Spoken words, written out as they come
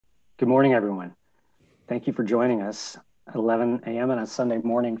Good morning, everyone. Thank you for joining us at 11 a.m. on a Sunday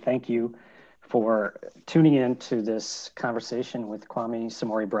morning. Thank you for tuning in to this conversation with Kwame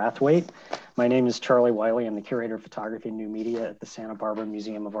Brathwaite. My name is Charlie Wylie. I'm the Curator of Photography and New Media at the Santa Barbara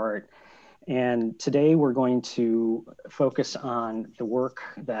Museum of Art. And today we're going to focus on the work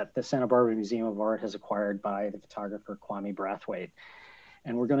that the Santa Barbara Museum of Art has acquired by the photographer Kwame Brathwaite.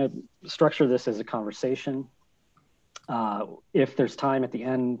 And we're going to structure this as a conversation. If there's time at the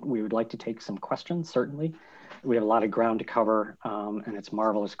end, we would like to take some questions, certainly. We have a lot of ground to cover, and it's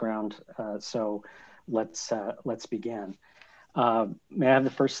marvelous ground. So let's begin. May I have the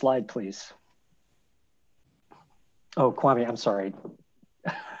first slide, please? Oh, Kwame, I'm sorry.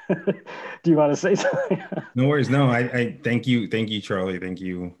 Do you want to say something? No worries. No, I thank you, Charlie. Thank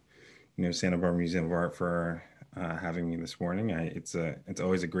you, Santa Barbara Museum of Art for having me this morning. It's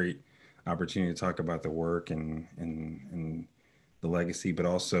always a great opportunity to talk about the work and the legacy, but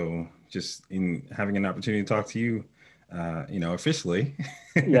also just in having an opportunity to talk to you, officially.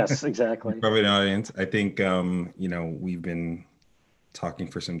 Yes, exactly. Probably an audience. I think we've been talking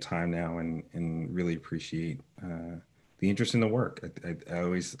for some time now, and really appreciate the interest in the work. I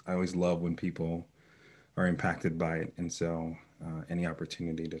always love when people are impacted by it, and so any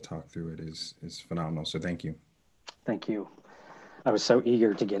opportunity to talk through it is phenomenal. So thank you. Thank you. I was so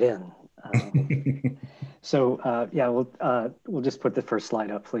eager to get in. Yeah, we'll just put the first slide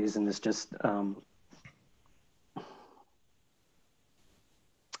up, please, and this just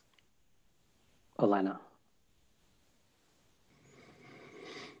Elena.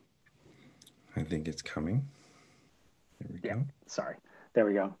 I think it's coming. There we go. Sorry. There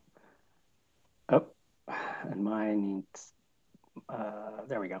we go. Oh, and mine needs.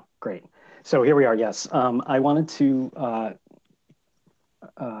 There we go. Great. So here we are. Yes, I wanted to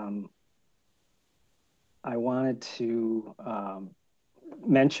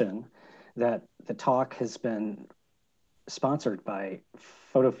mention that the talk has been sponsored by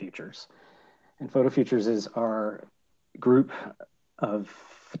Photo Futures. And Photo Futures is our group of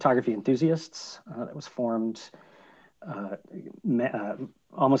photography enthusiasts that was formed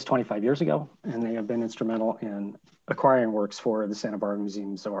almost 25 years ago, and they have been instrumental in acquiring works for the Santa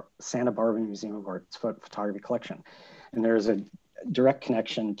Barbara Museum of Art's photography collection. And there's a direct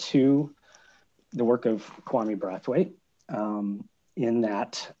connection to the work of Kwame Brathwaite in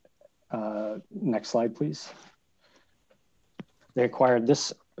that, next slide, please. They acquired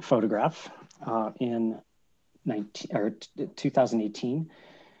this photograph in 2018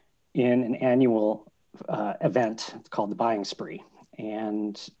 in an annual event called the Buying Spree.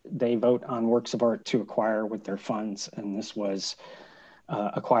 And they vote on works of art to acquire with their funds, and this was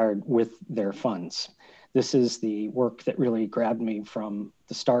acquired with their funds. This is the work that really grabbed me from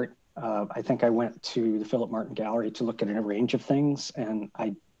the start. I think I went to the Philip Martin Gallery to look at a range of things, and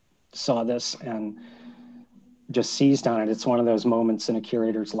I saw this and just seized on it. It's one of those moments in a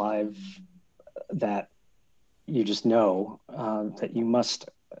curator's life that you just know that you must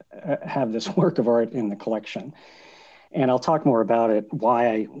have this work of art in the collection. And I'll talk more about it, why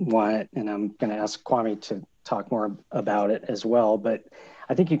I want it, and I'm going to ask Kwame to talk more about it as well. But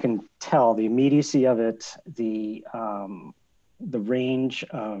I think you can tell the immediacy of it, the range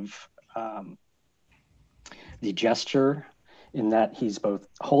of the gesture, in that he's both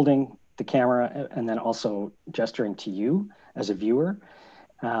holding the camera and then also gesturing to you as a viewer.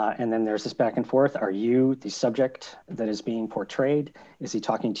 And then there's this back and forth. Are you the subject that is being portrayed? Is he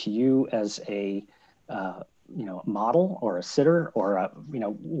talking to you as a model or a sitter or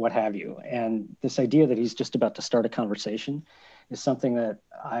what have you? And this idea that he's just about to start a conversation is something that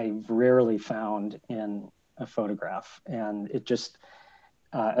I've rarely found in a photograph, and it just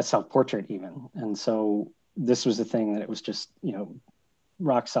a self-portrait even. And so this was the thing that it was just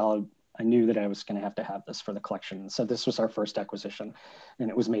rock solid. I knew that I was going to have this for the collection. So this was our first acquisition, and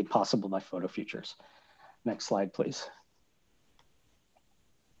it was made possible by Photo Futures. Next slide, please.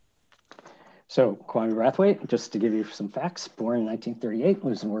 So Kwame Brathwaite, just to give you some facts, born in 1938,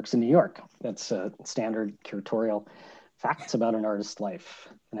 lives and works in New York. That's standard curatorial facts about an artist's life.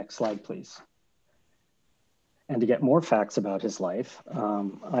 Next slide, please. And to get more facts about his life,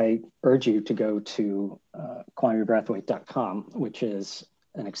 I urge you to go to kwamebrathwaite.com, which is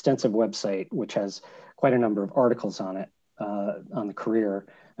an extensive website which has quite a number of articles on it, on the career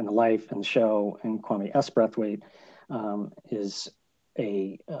and the life and the show. And Kwame S. Brathwaite is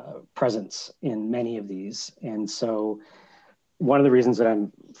a presence in many of these. And so one of the reasons that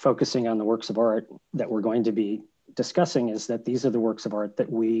I'm focusing on the works of art that we're going to be discussing is that these are the works of art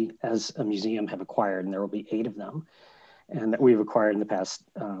that we as a museum have acquired, and there will be 8 of them, and that we've acquired in the past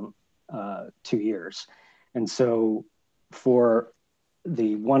 2 years. And so for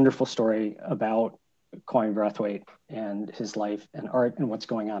the wonderful story about Kwame Brathwaite and his life and art and what's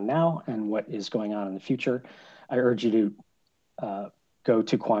going on now and what is going on in the future, I urge you to go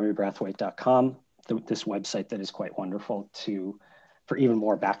to kwamebrathwaite.com, this website that is quite wonderful for even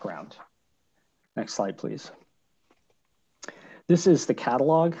more background. Next slide, please. This is the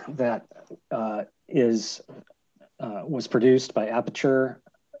catalog that was produced by Aperture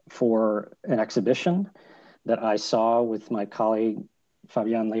for an exhibition that I saw with my colleague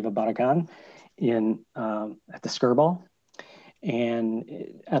Fabian Leyva-Barragan at the Skirball.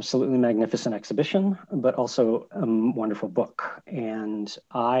 And absolutely magnificent exhibition, but also a wonderful book. And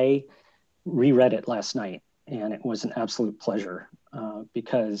I reread it last night, and it was an absolute pleasure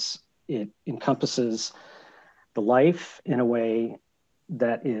because it encompasses the life in a way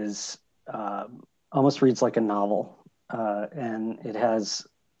that is almost reads like a novel. And it has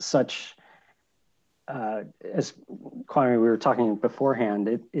such, as Kwame, we were talking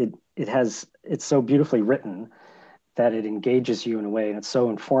beforehand, it's so beautifully written that it engages you in a way, and it's so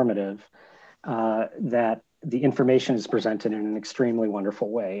informative that the information is presented in an extremely wonderful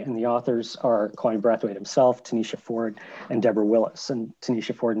way. And the authors are Kwame Brathwaite himself, Tanisha Ford, and Deborah Willis. And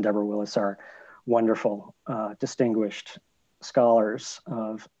Tanisha Ford and Deborah Willis are wonderful, distinguished scholars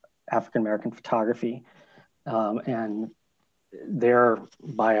of African-American photography. And their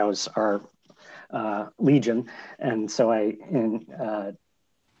bios are legion. And so I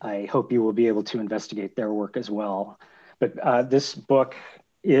hope you will be able to investigate their work as well. But this book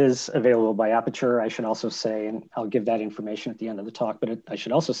is available by Aperture. I should also say, and I'll give that information at the end of the talk, but I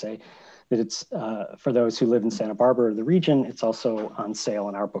should also say that it's for those who live in Santa Barbara or the region, it's also on sale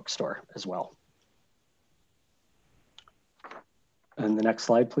in our bookstore as well. And the next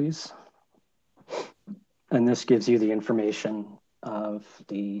slide, please. And this gives you the information of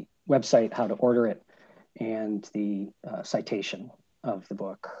the website, how to order it, and the citation of the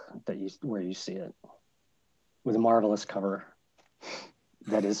book where you see it, with a marvelous cover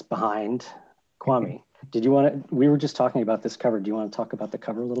that is behind Kwame. We were just talking about this cover. Do you want to talk about the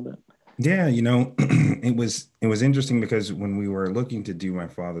cover a little bit? Yeah, it was interesting because when we were looking to do my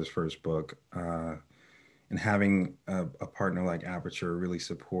father's first book, and having a partner like Aperture really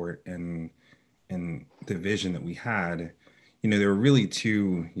support and the vision that we had, there were really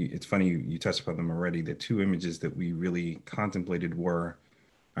two. It's funny you touched upon them already. The two images that we really contemplated were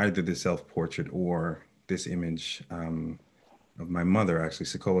either the self-portrait or this image of my mother, actually,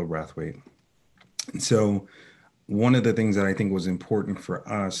 Sekola Brathwaite. And so one of the things that I think was important for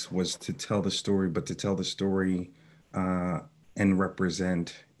us was to tell the story, but to tell the story and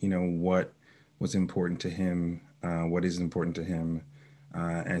represent, what was important to him, what is important to him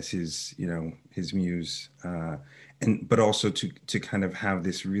as his muse, but also to kind of have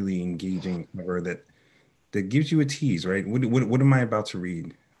this really engaging cover that gives you a tease, right? What am I about to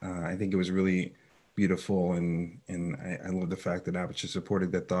read? I think it was really beautiful, and I love the fact that Aperture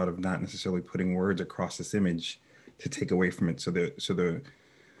supported that thought of not necessarily putting words across this image to take away from it. So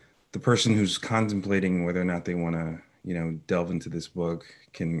the person who's contemplating whether or not they want to delve into this book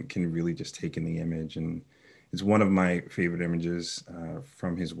can really just take in the image. And it's one of my favorite images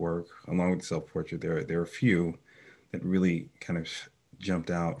from his work, along with the self-portrait. There are a few that really kind of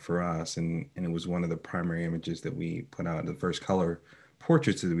jumped out for us, and it was one of the primary images that we put out, the first color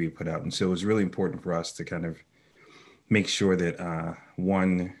portraits that we put out. And so it was really important for us to kind of make sure that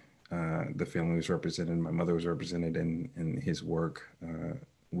the family was represented, my mother was represented, and his work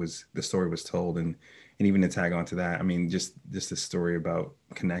the story was told. And even to tag on to that, I mean, just the story about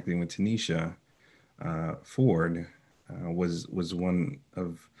connecting with Tanisha Ford was one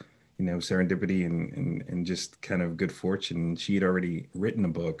of serendipity and just kind of good fortune. She had already written a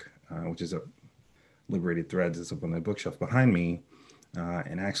book, which is a Liberated Threads. It's up on the bookshelf behind me.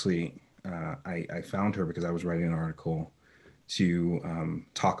 And actually, I found her because I was writing an article to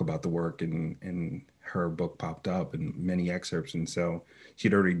talk about the work, and her book popped up and many excerpts. And so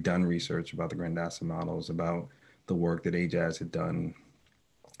she'd already done research about the Grandassa models, about the work that Ajaz had done.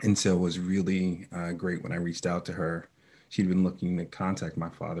 And so it was really great when I reached out to her. She'd been looking to contact my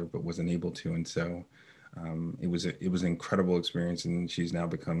father, but wasn't able to. And so it was an incredible experience. And she's now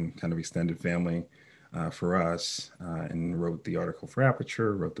become kind of extended family for us, and wrote the article for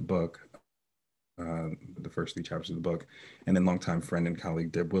Aperture, wrote the book, the first 3 chapters of the book. And then longtime friend and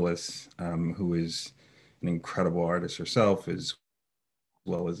colleague Deb Willis, who is an incredible artist herself, as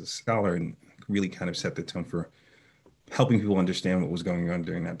well as a scholar, and really kind of set the tone for helping people understand what was going on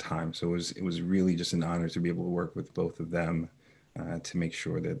during that time. So it was really just an honor to be able to work with both of them to make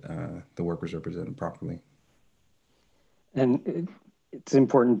sure that the work was represented properly. And it's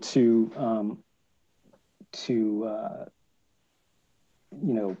important to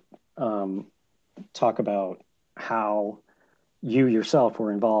talk about how you yourself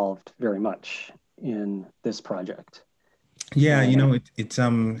were involved very much in this project. Yeah,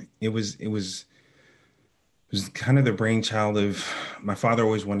 And it was kind of the brainchild of my father.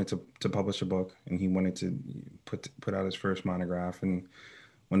 Always wanted to publish a book, and he wanted to put out his first monograph. And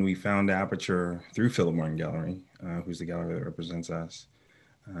when we found Aperture through Philip Morton Gallery, who's the gallery that represents us,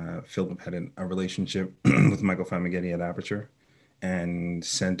 Philip had a relationship with Michael Famighetti at Aperture, and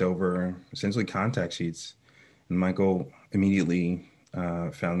sent over essentially contact sheets. And Michael immediately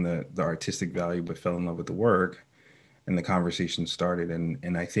found the artistic value, but fell in love with the work, and the conversation started.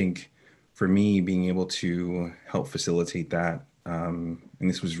 And I think for me, being able to help facilitate that, and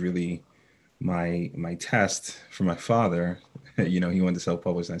this was really my test for my father. He wanted to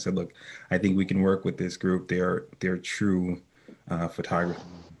self-publish, and I said, "Look, I think we can work with this group. They're true photography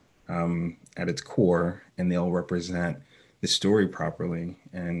at its core, and they'll represent the story properly."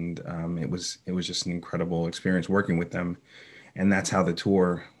 And it was just an incredible experience working with them, and that's how the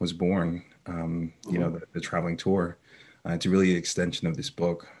tour was born. The traveling tour. It's really an extension of this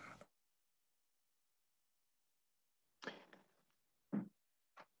book.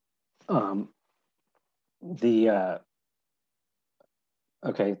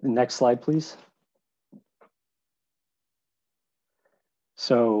 Okay, the next slide, please.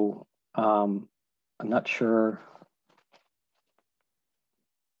 So I'm not sure.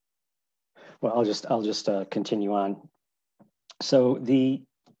 Well, I'll just continue on. So the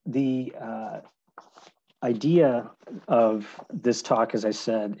idea of this talk, as I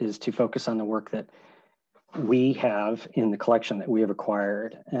said, is to focus on the work that we have in the collection that we have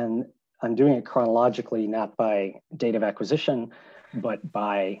acquired. And I'm doing it chronologically, not by date of acquisition, but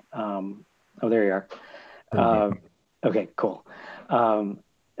by, oh, there you are. Okay, cool.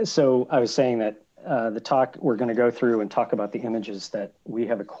 So I was saying that the talk, we're going to go through and talk about the images that we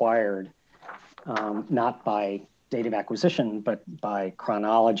have acquired, not by date of acquisition, but by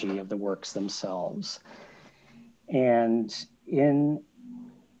chronology of the works themselves. And in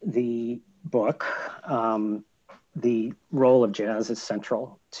the book, the role of jazz is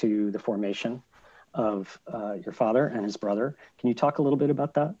central to the formation of your father and his brother. Can you talk a little bit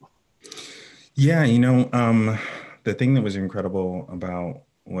about that? Yeah, the thing that was incredible about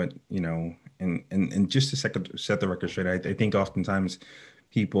what, and just to set the record straight, I think oftentimes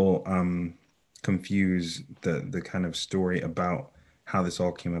people confuse the kind of story about how this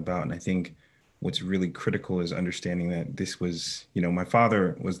all came about. And I think what's really critical is understanding that this was, my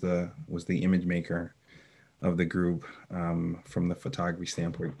father was the image maker of the group, from the photography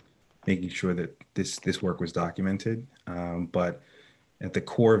standpoint, making sure that this work was documented. But at the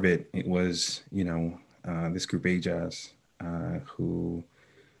core of it, it was, this group Ajaz, who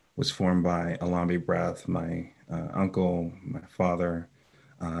was formed by Alambe Brath, my uncle, my father,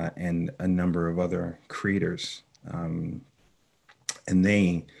 and a number of other creators. And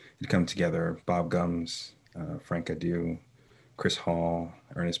they had come together, Bob Gums, Frank Adu, Chris Hall,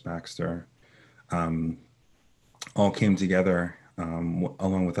 Ernest Baxter, all came together,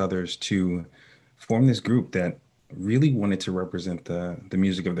 along with others, to form this group that really wanted to represent the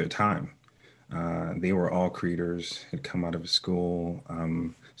music of their time. They were all creators, had come out of a school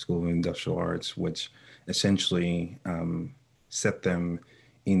of industrial arts, which essentially set them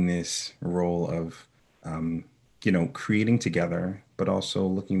in this role of, creating together, but also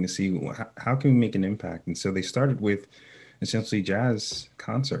looking to see how can we make an impact. And so they started with essentially jazz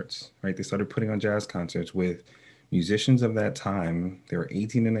concerts, right? They started putting on jazz concerts with musicians of that time. They were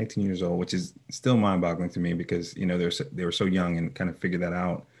 18 and 19 years old, which is still mind-boggling to me because, they were so young and kind of figured that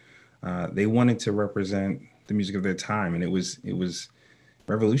out. They wanted to represent the music of their time, and it was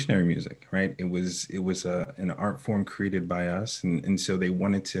revolutionary music, right? It was an art form created by us, and so they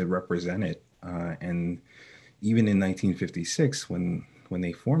wanted to represent it. And even in 1956, when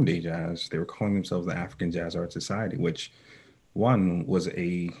they formed Ajaz, they were calling themselves the African Jazz Art Society, which one was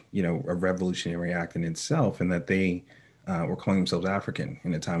a revolutionary act in itself, and that they were calling themselves African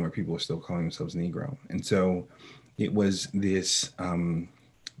in a time where people were still calling themselves Negro. And so it was this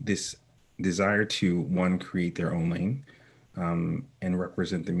desire to, one, create their own lane, and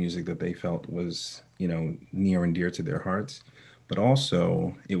represent the music that they felt was, near and dear to their hearts. But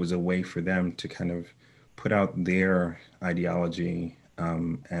also it was a way for them to kind of put out their ideology,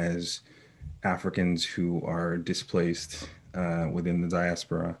 as Africans who are displaced within the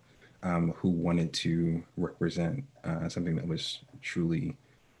diaspora, who wanted to represent something that was truly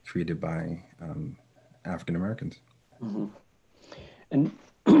created by African Americans. Mm-hmm. And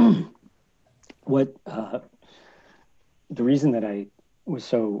what the reason that I was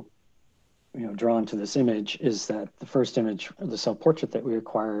so drawn to this image is that the first image, the self-portrait that we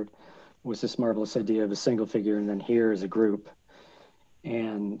acquired, was this marvelous idea of a single figure, and then here is a group.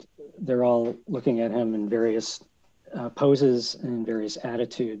 And they're all looking at him in various poses and various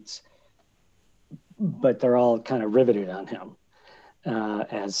attitudes, but they're all kind of riveted on him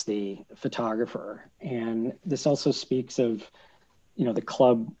as the photographer. And this also speaks of, the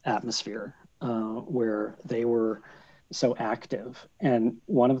club atmosphere where they were so active. And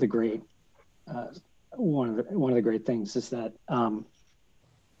one of the great things is that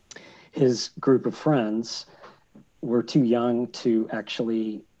his group of friends were too young to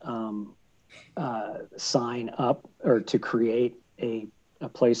actually sign up or to create a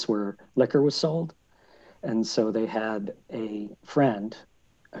place where liquor was sold. And so they had a friend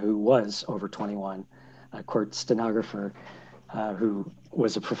who was over 21, a court stenographer, who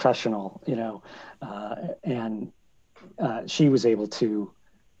was a professional, and she was able to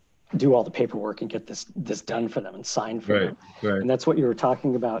do all the paperwork and get this done for them and sign for them. Right. And that's what you were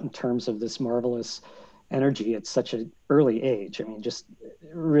talking about in terms of this marvelous energy at such an early age. I mean, just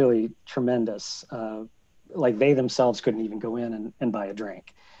really tremendous. Like they themselves couldn't even go in and buy a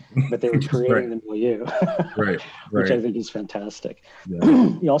drink, but they were creating the milieu, which I think is fantastic. Yeah.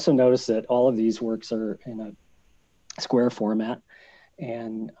 You also notice that all of these works are in a square format,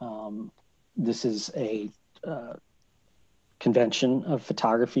 and this is a convention of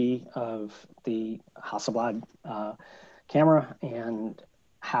photography of the Hasselblad camera, and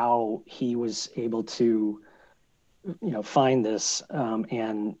how he was able to find this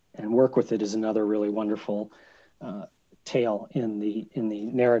and work with it is another really wonderful tale in the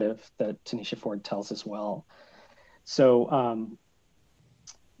narrative that Tanisha Ford tells as well. So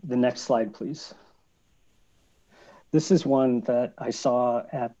the next slide, please. This is one that I saw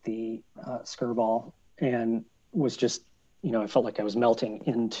at the Skirball and was just, I felt like I was melting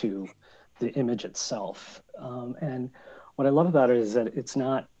into the image itself. And what I love about it is that it's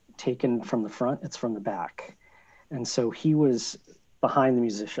not taken from the front, it's from the back. And so he was behind the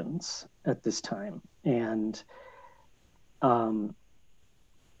musicians at this time. And the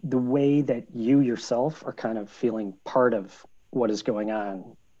way that you yourself are kind of feeling part of what is going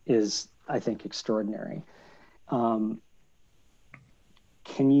on is, I think, extraordinary. Can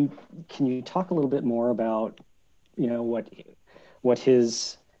you talk a little bit more about, what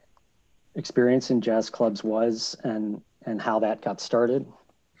his experience in jazz clubs was and how that got started?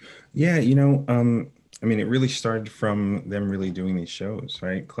 Yeah, I mean, it really started from them really doing these shows,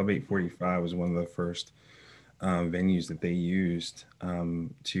 right? Club 845 was one of the first venues that they used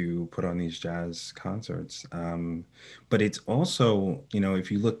to put on these jazz concerts. But it's also,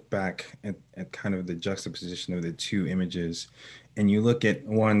 if you look back at kind of the juxtaposition of the two images, and you look at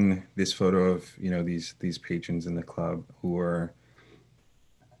this photo of, these patrons in the club who are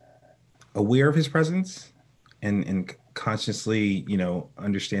aware of his presence and consciously,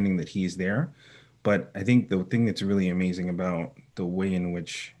 understanding that he's there. But I think the thing that's really amazing about the way in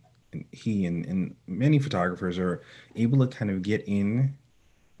which he and many photographers are able to kind of get in,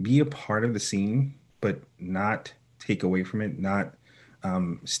 be a part of the scene, but not take away from it, not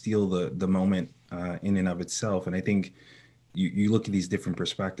steal the moment in and of itself. And I think you look at these different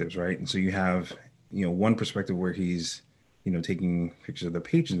perspectives, right? And so you have, one perspective where he's, taking pictures of the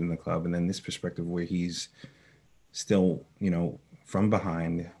patrons in the club, and then this perspective where he's still, from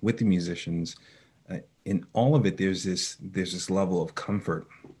behind with the musicians. In all of it, there's this level of comfort,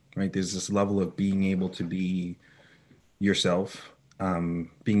 right? There's this level of being able to be yourself,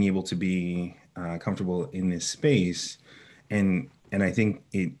 being able to be comfortable in this space, and I think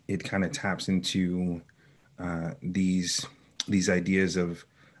it kind of taps into these ideas of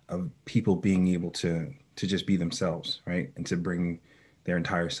people being able to just be themselves, right, and to bring their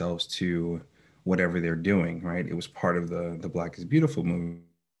entire selves to whatever they're doing, right? It was part of the Black is Beautiful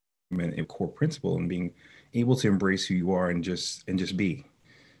movement, a core principle, and being able to embrace who you are and just be,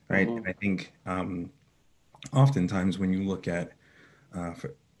 right? Mm-hmm. And I think oftentimes when you look at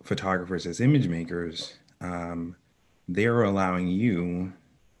photographers as image makers, they're allowing you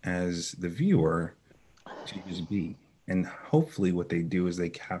as the viewer to just be. And hopefully what they do is they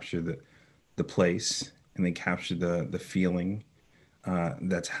capture the place and they capture the feeling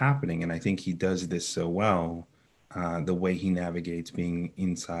that's happening. And I think he does this so well, the way he navigates being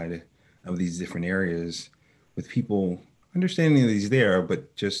inside of these different areas with people understanding that he's there,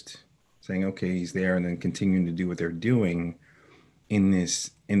 but just saying, okay, he's there, and then continuing to do what they're doing in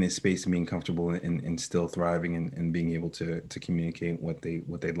this space and being comfortable and still thriving and being able to communicate what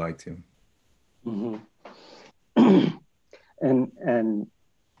they'd like to. Mm-hmm. and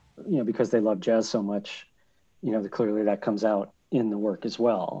because they love jazz so much, clearly that comes out in the work as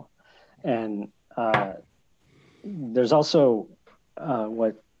well. And there's also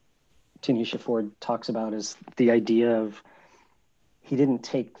what Tanisha Ford talks about is the idea of he didn't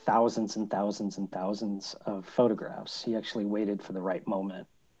take thousands and thousands and thousands of photographs. He actually waited for the right moment.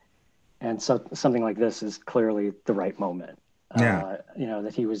 And so something like this is clearly the right moment. Yeah.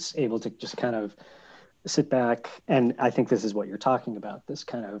 That he was able to just kind of sit back. And I think this is what you're talking about, this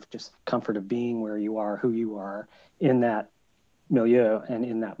kind of just comfort of being where you are, who you are in that milieu and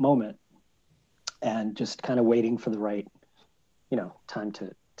in that moment, and just kind of waiting for the right, time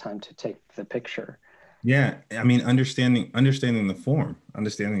to take the picture. Yeah. I mean, understanding the form,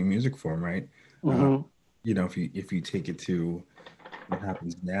 understanding the music form, right? Uh, Mm-hmm. if you take it to what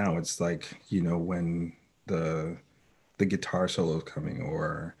happens now, it's like, when the the guitar solo is coming,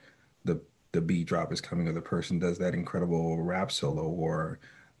 or the the beat drop is coming, or the person does that incredible rap solo, or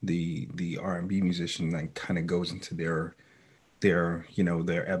the R&B musician like kind of goes into their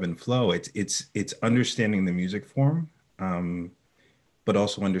ebb and flow. It's understanding the music form, but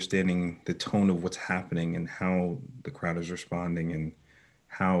also understanding the tone of what's happening and how the crowd is responding, and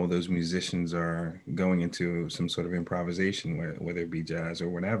how those musicians are going into some sort of improvisation, whether it be jazz or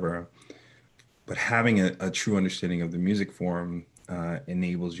whatever. But having a true understanding of the music form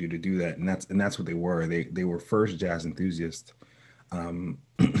enables you to do that, and that's what they were. They were first jazz enthusiasts,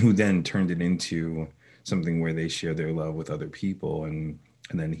 who then turned it into something where they share their love with other people, and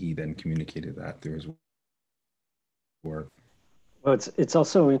then he then communicated that through his work. Well, it's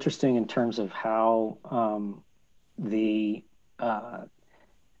also interesting in terms of how the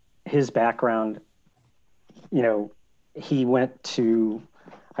his background, you know, he went to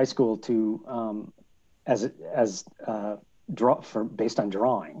high school to as draw for based on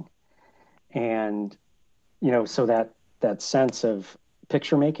drawing, and so that sense of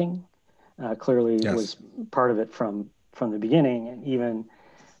picture making clearly Yes. was part of it from the beginning. And even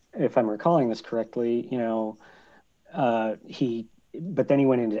if I'm recalling this correctly, he but then he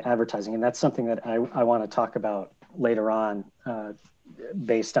went into advertising, and that's something that I want to talk about later on,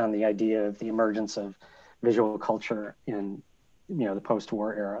 based on the idea of the emergence of visual culture in the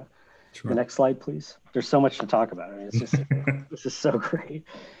post-war era. The Sure. next slide, please. There's so much to talk about. I mean, it's just this is so great.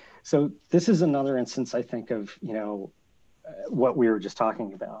 So this is another instance, I think, of what we were just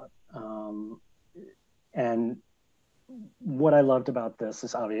talking about. And what I loved about this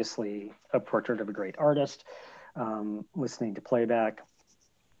is obviously a portrait of a great artist, listening to playback.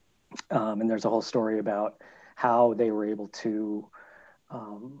 And there's a whole story about how they were able to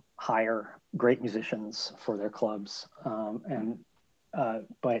hire great musicians for their clubs.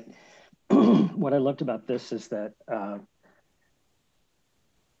 But what I loved about this is that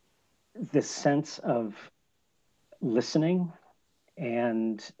this sense of listening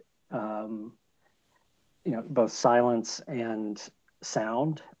and both silence and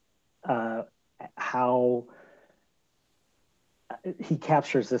sound, how he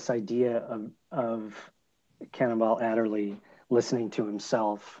captures this idea of Cannonball Adderley listening to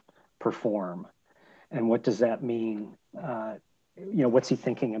himself perform. And what does that mean? What's he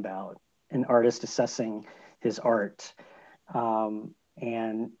thinking about? An artist assessing his art. And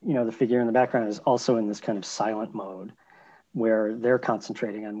the figure in the background is also in this kind of silent mode where they're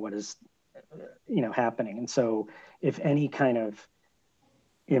concentrating on what is happening. And so if any kind of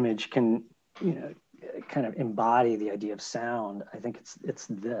image can kind of embody the idea of sound, I think it's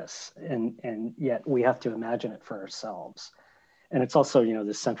this, and yet we have to imagine it for ourselves. And it's also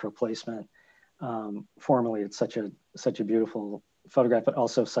this central placement. Formally, it's such a beautiful photograph, but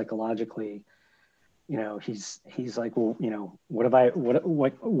also psychologically, he's like, well,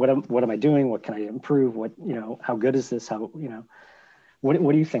 what am I doing? What can I improve? How good is this?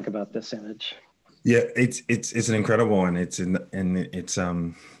 What do you think about this image? Yeah, it's an incredible one. It's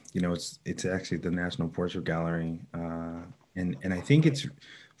actually the National Portrait Gallery, and I think it's,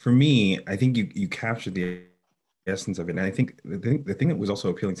 for me, I think you captured the essence of it. And I think the thing that was also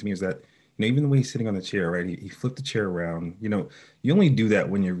appealing to me is that, even the way he's sitting on the chair, right? He flipped the chair around. You only do that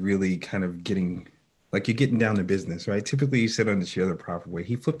when you're really kind of you're getting down to business, right? Typically, you sit on the chair the proper way.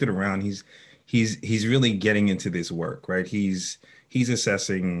 He flipped it around. He's really getting into this work, right? He's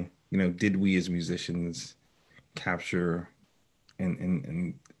assessing, did we as musicians capture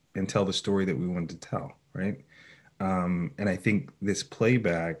and tell the story that we wanted to tell, right? And I think this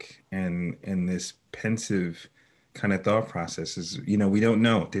playback and this pensive kind of thought process is, we don't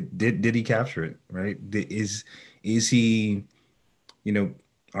know. Did he capture it, right? Is he, you know,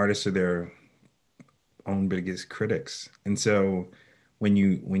 artists are their own biggest critics. And so when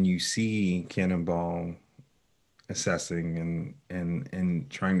you see Cannonball assessing and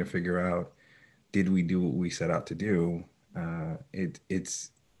trying to figure out, did we do what we set out to do?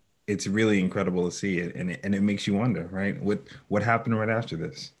 It's it's really incredible to see it, and it makes you wonder, right? What happened right after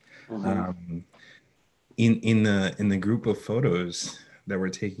this? Mm-hmm. Um, in the group of photos that we're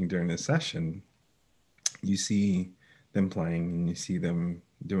taking during this session, you see them playing and you see them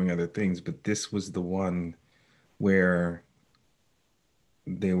doing other things, but this was the one where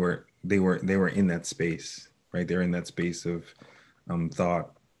they were in that space, right? They're in that space of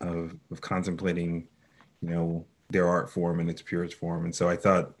thought, of contemplating, their art form in its purest form. And so I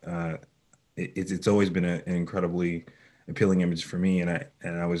thought it's always been an incredibly appealing image for me, and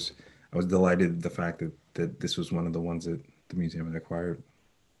I was delighted at the fact that this was one of the ones that the museum had acquired.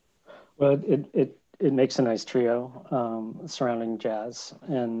 Well, it makes a nice trio surrounding jazz,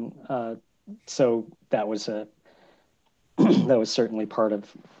 and so that was a that was certainly part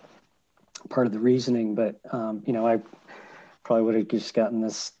of the reasoning. But I probably would have just gotten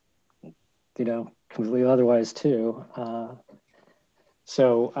this, completely otherwise too.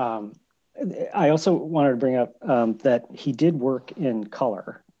 So I also wanted to bring up that he did work in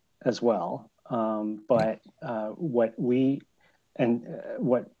color as well. Yeah. But what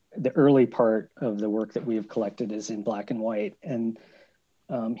the early part of the work that we have collected is in black and white. And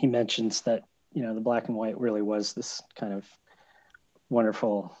he mentions that, the black and white really was this kind of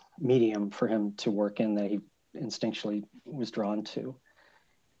wonderful medium for him to work in that he instinctually was drawn to.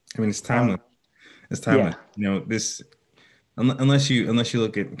 I mean, it's Um, timeless. It's yeah, timeless. This unless you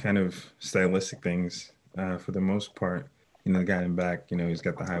look at kind of stylistic things, for the most part, the guy in back, he's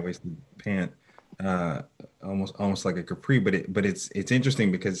got the high waisted pant, uh, almost like a capri. But it's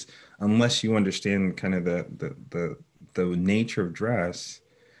interesting because unless you understand kind of the nature of dress,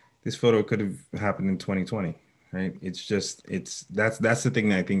 this photo could have happened in 2020, right? That's the thing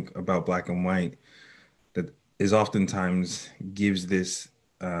that I think about black and white that is oftentimes gives this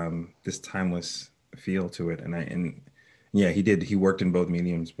timeless feel to it. And yeah, he worked in both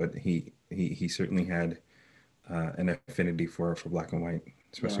mediums, but he certainly had an affinity for black and white, yeah.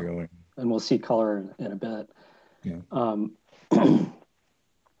 especially early. And we'll see color in a bit. Yeah. The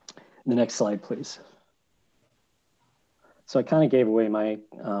next slide, please. So I kind of gave away my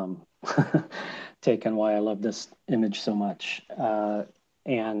take on why I love this image so much.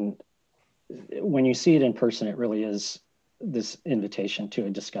 And when you see it in person, it really is this invitation to a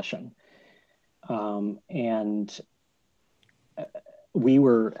discussion. And we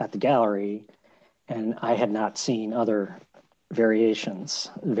were at the gallery, and I had not seen other variants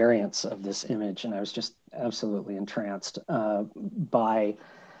of this image, and I was just absolutely entranced by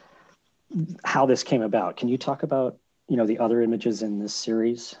how this came about. Can you talk about the other images in this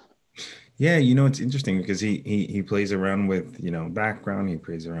series? Yeah, it's interesting because he plays around with, background, he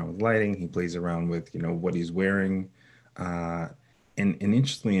plays around with lighting, he plays around with, what he's wearing. Uh and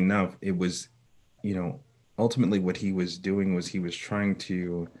interestingly enough, it was, you know, ultimately what he was doing was he was trying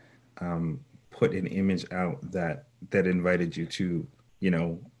to put an image out that invited you to,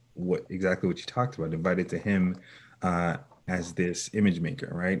 what you talked about, invited to him uh as this image maker,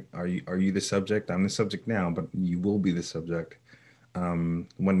 right? Are you the subject? I'm the subject now, but you will be the subject when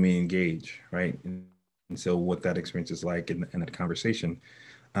we engage, right? And so what that experience is like in that conversation.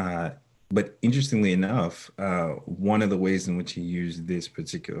 Uh, but interestingly enough, one of the ways in which he used this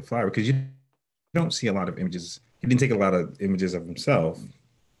particular flower, because you don't see a lot of images, he didn't take a lot of images of himself.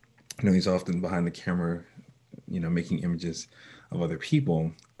 He's often behind the camera, making images of other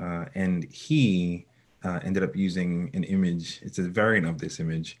people. And he ended up using an image, it's a variant of this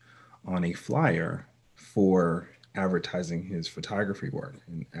image, on a flyer for advertising his photography work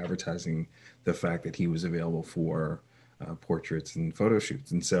and advertising the fact that he was available for portraits and photo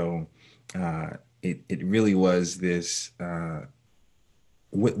shoots. And so it really was this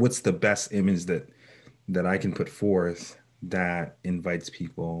what's the best image that I can put forth that invites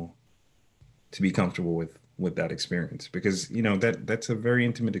people to be comfortable with that experience, because that's a very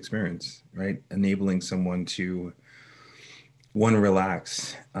intimate experience, right? Enabling someone to one,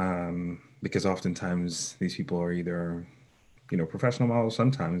 relax, because oftentimes these people are either professional models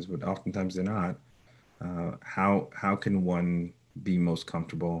sometimes, but oftentimes they're not. How can one be most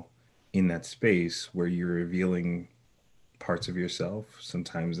comfortable in that space where you're revealing parts of yourself,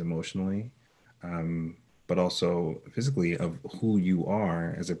 sometimes emotionally, but also physically, of who you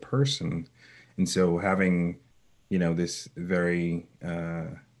are as a person? And so having, this very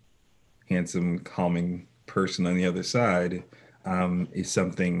handsome, calming person on the other side is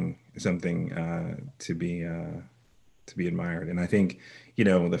something to be admired. And I think,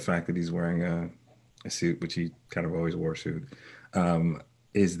 the fact that he's wearing a suit, which he kind of always wore a suit,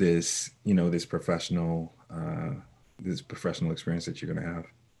 is this professional experience that you're going to have.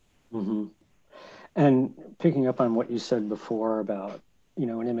 Mm-hmm. And picking up on what you said before about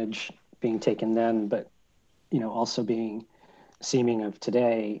an image being taken then, but, also being seeming of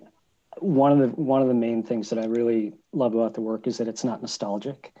today. One of the main things that I really love about the work is that it's not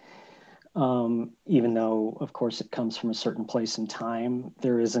nostalgic. Even though, of course, it comes from a certain place in time,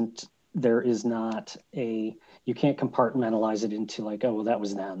 there is not you can't compartmentalize it into like, oh, well, that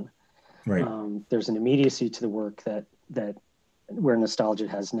was then. Right. There's an immediacy to the work that where nostalgia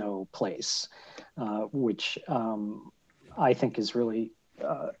has no place, which I think is really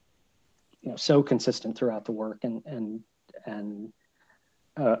so consistent throughout the work, and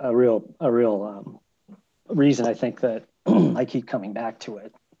a real reason I think that I keep coming back to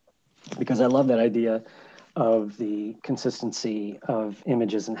it, because I love that idea of the consistency of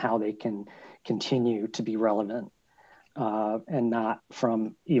images and how they can continue to be relevant, and not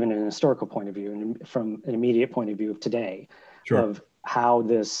from even an historical point of view, and from an immediate point of view of today, Sure. of how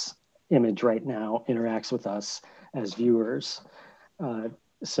this image right now interacts with us as viewers.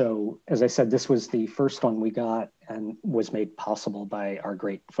 So as I said, this was the first one we got and was made possible by our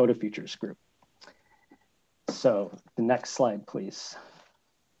great Photo Futures group. So the next slide, please.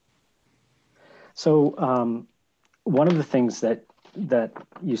 So one of the things that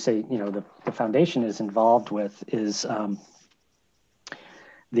you say, the foundation is involved with is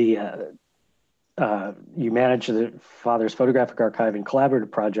you manage the father's photographic archive and collaborative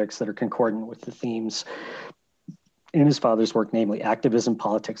projects that are concordant with the themes in his father's work, namely activism,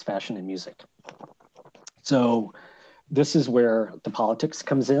 politics, fashion, and music. So this is where the politics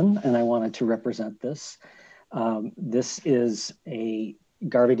comes in, and I wanted to represent this. This is a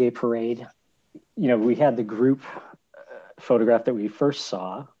Garvey Day parade. We had the group photograph that we first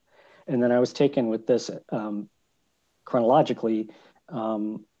saw, and then I was taken with this chronologically.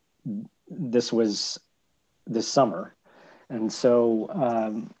 This was this summer. And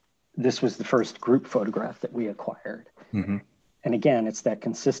so this was the first group photograph that we acquired. Mm-hmm. And again, it's that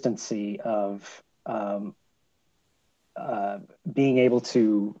consistency of being able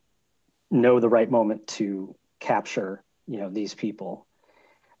to know the right moment to capture, these people.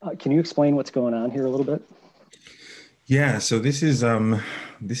 Can you explain what's going on here a little bit? Yeah, so this is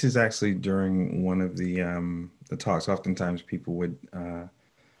actually during one of the talks. Oftentimes people would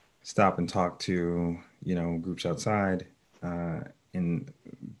stop and talk to groups outside, and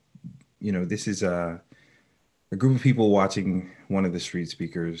this is a group of people watching one of the street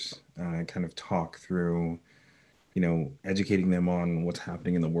speakers kind of talk through, educating them on what's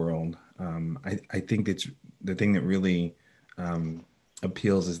happening in the world. I think that's the thing that really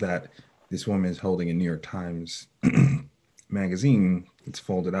appeals, is that this woman is holding a New York Times magazine. It's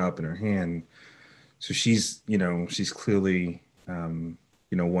folded up in her hand. So she's clearly,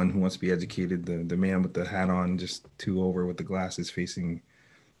 one who wants to be educated. The man with the hat on, just two over with the glasses facing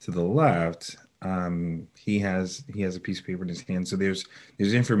to the left, he has a piece of paper in his hand. So there's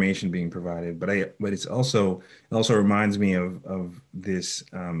information being provided, but it also reminds me of this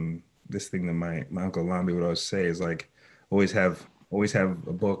this thing that my Uncle Lambi would always say, is like, always have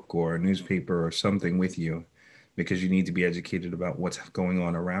a book or a newspaper or something with you, because you need to be educated about what's going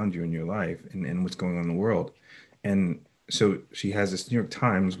on around you in your life, and what's going on in the world. And so she has this New York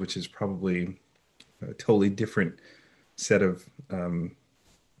Times, which is probably a totally different set of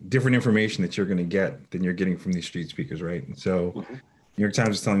different information that you're going to get than you're getting from these street speakers, right? And so New York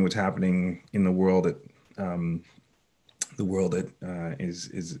Times is telling what's happening in the world that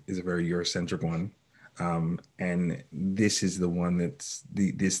is a very Eurocentric one. And this is the one that's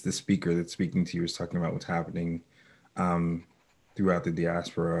the speaker that's speaking to you is talking about what's happening throughout the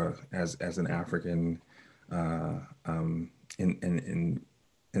diaspora as an African and an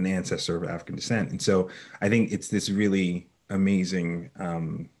ancestor of African descent. And so I think it's this really amazing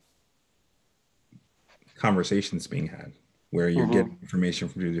conversation that's being had, where you're getting information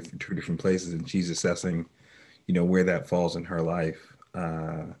from two different places, and she's assessing, where that falls in her life.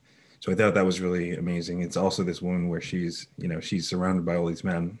 So I thought that was really amazing. It's also this woman where she's surrounded by all these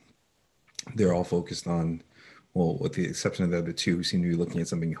men. They're all focused on, well, with the exception of the other two who seem to be looking at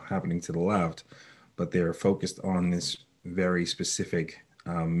something happening to the left, but they're focused on this very specific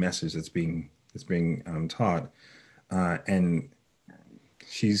message that's being taught. And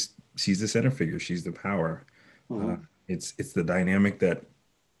she's the center figure. She's the power. It's the dynamic that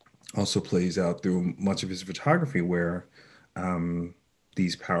also plays out through much of his photography, where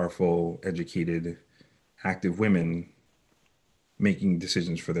these powerful, educated, active women making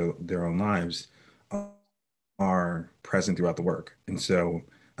decisions for their own lives are present throughout the work. And so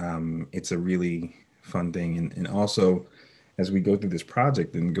it's a really fun thing. And also, as we go through this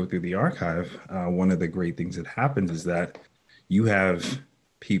project and go through the archive, one of the great things that happens is that you have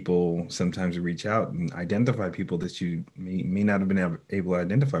people sometimes reach out and identify people that you may not have been able to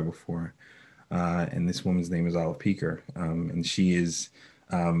identify before. And this woman's name is Olive Peaker, and she's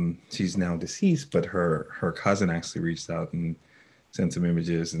now deceased, but her cousin actually reached out and sent some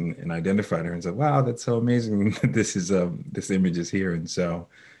images and identified her and said, "Wow, that's so amazing! This image is here." And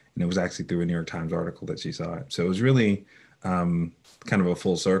it was actually through a New York Times article that she saw it. So it was really kind of a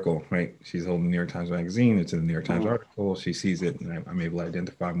full circle, right? She's holding the New York Times magazine. It's in the New York Times article. She sees it, and I'm able to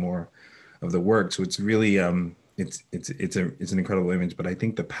identify more of the work. So it's really it's an incredible image. But I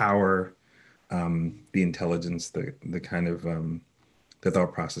think the power, the intelligence, the kind of the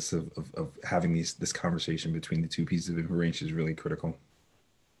thought process of having this conversation between the two pieces of information is really critical.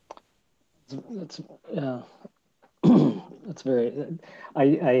 That's yeah. That's very.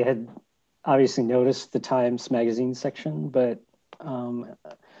 I had obviously noticed the Times Magazine section, but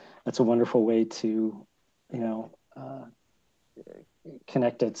that's a wonderful way to,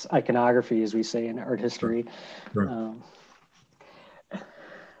 connect its iconography, as we say in art history. Sure.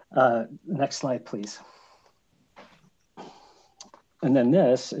 Next slide, please. And then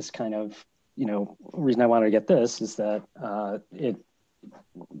this is kind of, the reason I wanted to get this is that it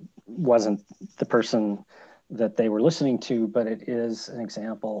wasn't the person that they were listening to, but it is an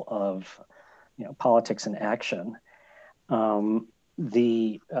example of, politics in action. Charles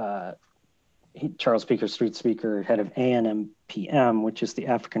Peaker, street speaker, head of ANMPM, which is the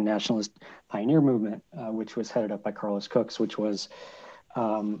African Nationalist Pioneer Movement, which was headed up by Carlos Cooks, which was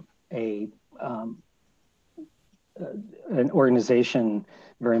an organization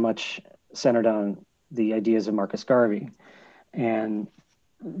very much centered on the ideas of Marcus Garvey and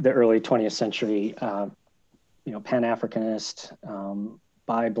the early 20th century, Pan-Africanist,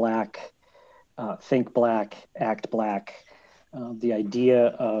 buy black, think black, act black, the idea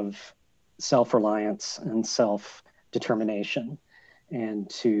of self-reliance and self-determination, and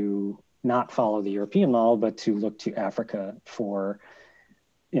to not follow the European model, but to look to Africa for,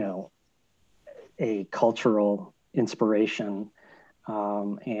 a cultural inspiration,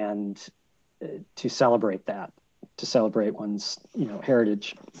 and to celebrate that, to celebrate one's,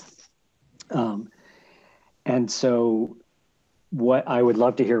 heritage. And so what I would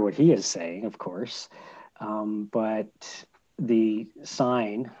love to hear what he is saying, of course, but the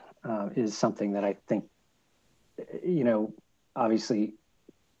sign is something that I think, obviously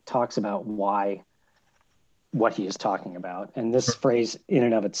talks about what he is talking about. And this phrase in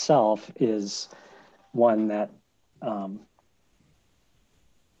and of itself is one that,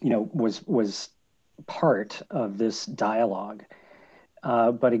 was part of this dialogue.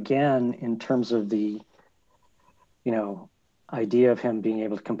 But again, in terms of the, idea of him being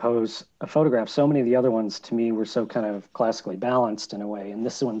able to compose a photograph, so many of the other ones to me were so kind of classically balanced in a way, and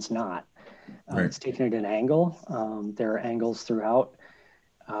this one's not. Right. It's taken at an angle. There are angles throughout,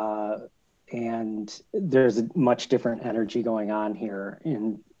 and there's a much different energy going on here.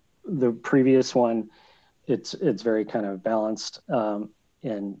 In the previous one, it's very kind of balanced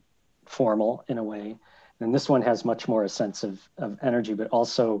and formal in a way. And this one has much more a sense of energy, but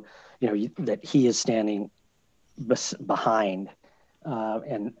also, that he is standing behind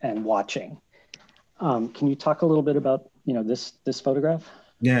and watching. Can you talk a little bit about this photograph?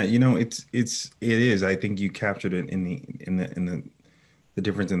 Yeah, it is. I think you captured it in the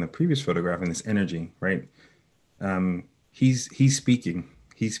difference in the previous photograph and this energy, right? He's speaking,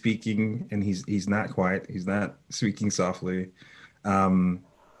 and he's not quiet. He's not speaking softly.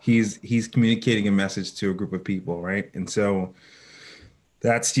 He's communicating a message to a group of people, right? And so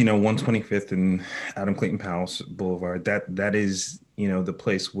that's 125th and Adam Clayton Powell Boulevard. That is the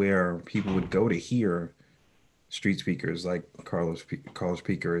place where people would go to hear street speakers like Carlos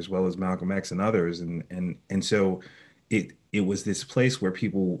Peaker, as well as Malcolm X and others, and so it was this place where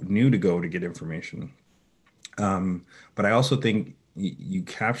people knew to go to get information. But I also think you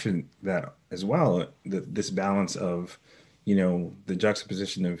captured that as well, this balance of the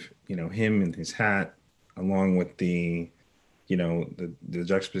juxtaposition of him and his hat, along with the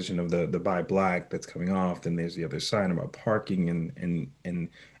juxtaposition of the buy black that's coming off. Then there's the other side about parking, and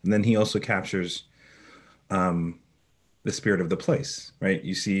then he also captures the spirit of the place, right?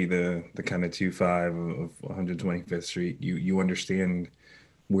 You see the kind of 2-5 of 125th Street. You understand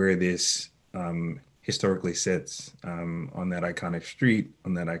where this historically sits on that iconic street,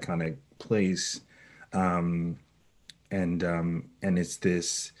 on that iconic place, and it's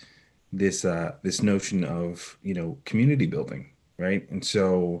this notion of community building, right? And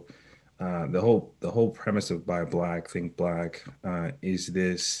so the whole premise of Buy Black, Think Black is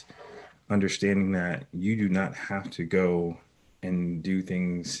this understanding that you do not have to go and do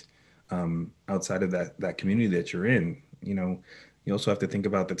things outside of that community that you're in. you also have to think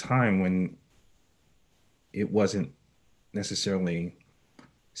about the time when it wasn't necessarily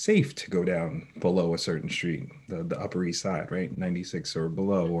safe to go down below a certain street, the Upper East Side, right? 96 or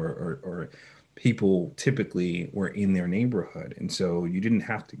below, or people typically were in their neighborhood. And so you didn't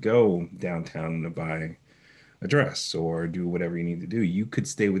have to go downtown to buy a dress or do whatever you need to do. You could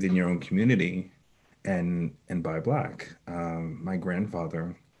stay within your own community and buy black. My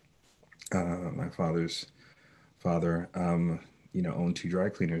grandfather, my father's father, owned two dry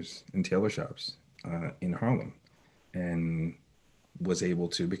cleaners and tailor shops in Harlem, and was able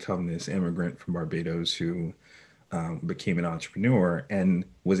to become this immigrant from Barbados who became an entrepreneur and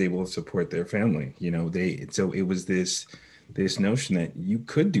was able to support their family. So it was this notion that you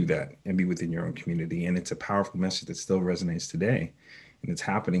could do that and be within your own community, and it's a powerful message that still resonates today, and it's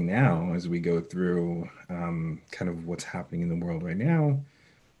happening now as we go through kind of what's happening in the world right now,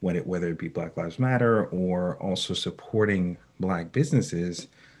 whether it be Black Lives Matter or also supporting Black businesses.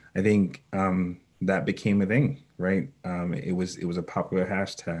 I think that became a thing, right? It was a popular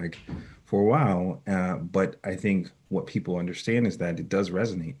hashtag for a while, but I think what people understand is that it does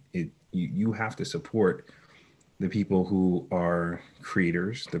resonate. You have to support the people who are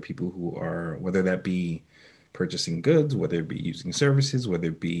creators, the people who are, whether that be purchasing goods, whether it be using services, whether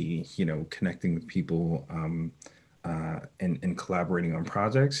it be connecting with people and collaborating on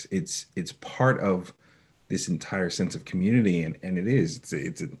projects. It's part of this entire sense of community, and it's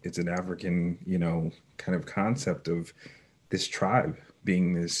an African kind of concept of this tribe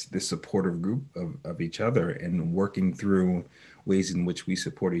being this supportive group of each other and working through ways in which we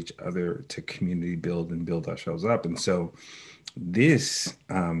support each other to community build and build ourselves up. And so this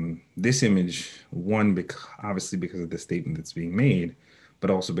image, one, obviously because of the statement that's being made, but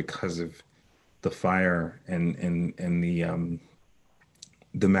also because of the fire and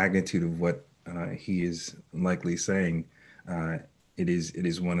the magnitude of what he is likely saying, it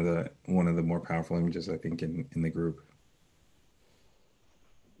is one of the more powerful images, I think, in the group.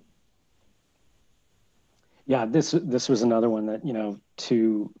 Yeah, this was another one that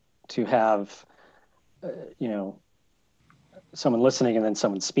to have someone listening and then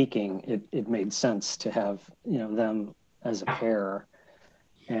someone speaking, it made sense to have them as a pair,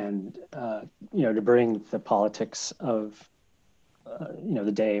 and to bring the politics of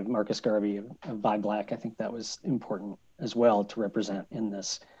the day of Marcus Garvey of Buy Black. I think that was important as well to represent in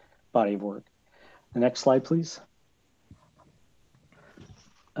this body of work. The next slide, please.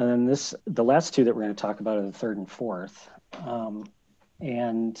 And then the last two that we're going to talk about are the third and fourth,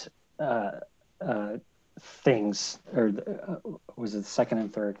 and things, or was it the second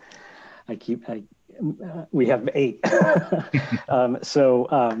and third? We have 8.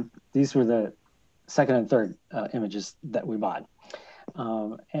 So these were the second and third images that we bought.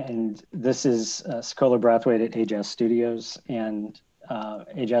 And this is Kwame Brathwaite at AJS Studios, and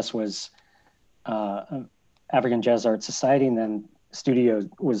AJS was African Jazz Art Society, and then Studio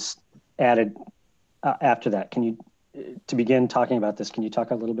was added after that. To begin talking about this, can you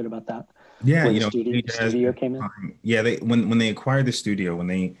talk a little bit about that? Yeah, Where the studio came in? Yeah, when they acquired the studio,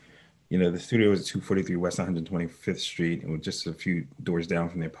 the studio was at 243 West 125th Street, and was just a few doors down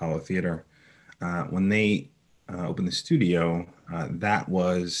from the Apollo Theater. When they opened the studio, that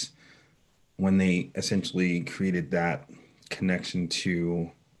was when they essentially created that connection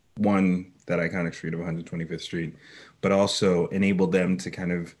to, one, that iconic street of 125th Street, but also enabled them to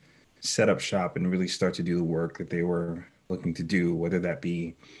kind of set up shop and really start to do the work that they were looking to do, whether that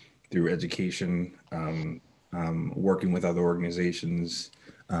be through education, working with other organizations,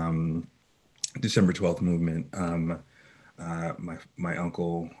 December 12th movement. My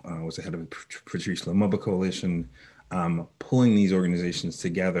uncle was the head of the Patrice Lumumba Coalition, pulling these organizations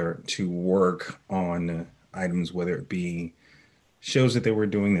together to work on items, whether it be shows that they were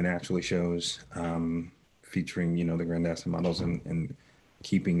doing, the naturally shows, featuring the Grandassa models, and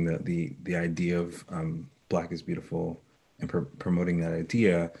keeping the idea of Black is beautiful, and promoting that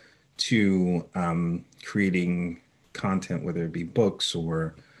idea, to creating content, whether it be books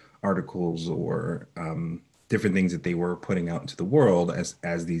or articles or different things that they were putting out into the world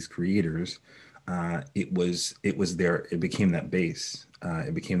as these creators. It became that base.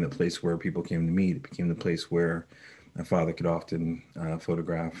 It became the place where people came to meet. It became the place where my father could often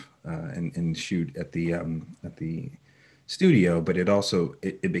photograph and shoot at the studio, but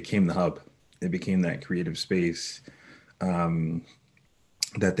it became the hub. It became that creative space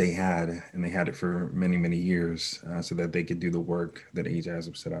that they had, and they had it for many, many years, so that they could do the work that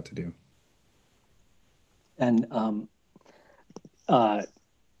AJAS set out to do. And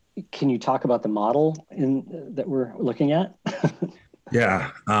can you talk about the model that we're looking at?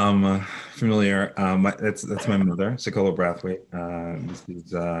 Yeah, familiar. That's my mother, Sokola Brathwaite. This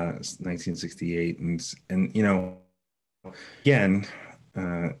is 1968, and again,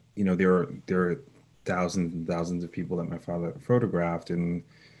 there are thousands and thousands of people that my father photographed and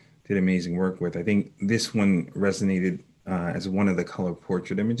did amazing work with. I think this one resonated as one of the color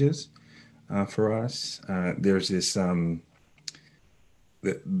portrait images for us. There's this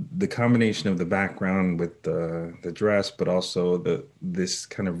the combination of the background with the dress, but also the this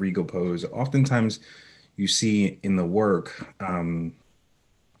kind of regal pose. Oftentimes, you see in the work,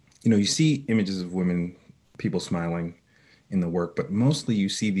 you see images of women, people smiling in the work, but mostly you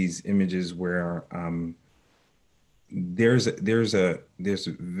see these images where there's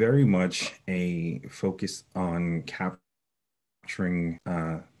very much a focus on capturing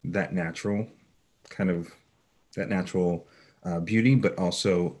that natural kind of that natural beauty, but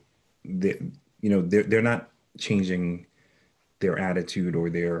also the they're not changing their attitude or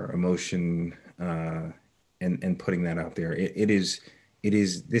their emotion and putting that out there. It is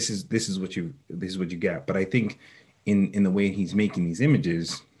this is what you get. But I think in the way he's making these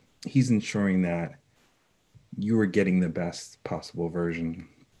images, he's ensuring that you are getting the best possible version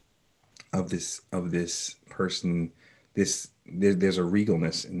of this person. There's a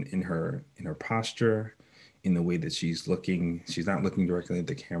regalness in her posture, in the way that she's looking. She's not looking directly at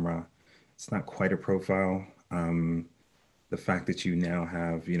the camera. It's not quite a profile. The fact that you now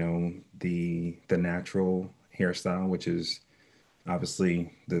have, the natural hairstyle, which is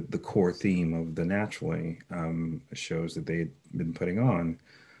obviously the core theme of the naturally shows that they'd been putting on.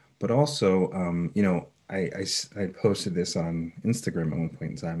 But also, I posted this on Instagram at one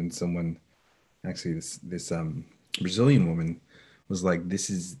point in time, and someone actually this Brazilian woman was like, "This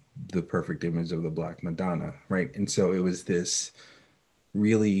is the perfect image of the Black Madonna," right? And so it was this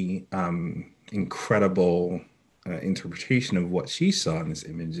really incredible interpretation of what she saw in this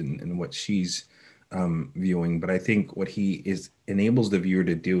image and what she's viewing. But I think what he is enables the viewer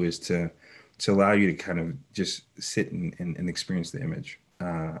to do is to allow you to kind of just sit and experience the image.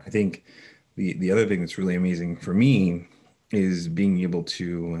 I think the other thing that's really amazing for me is being able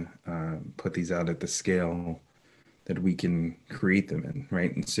to put these out at the scale that we can create them in,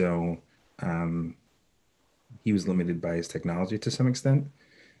 right? And so he was limited by his technology to some extent,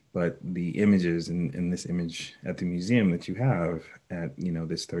 but the images in this image at the museum that you have at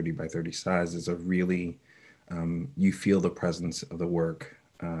this 30 by 30 size is a really you feel the presence of the work,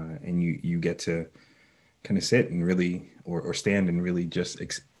 and you get to kind of sit and really or stand and really just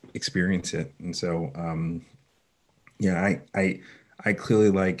experience it. And so yeah, I clearly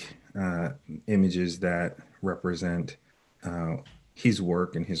like images that represent uh, his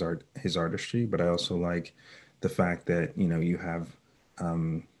work and his artistry, but I also like the fact that you have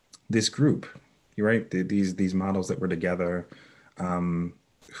this group, you're right, these models that were together,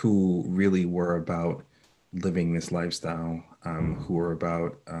 who really were about living this lifestyle, who were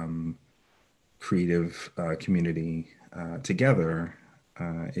about creative community together.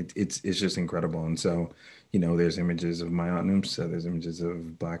 It's just incredible. And so, there's images of my aunt Numsa, there's images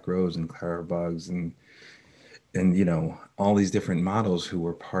of Black Rose and Clara Buggs and all these different models who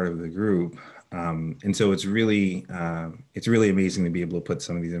were part of the group. And so it's really amazing to be able to put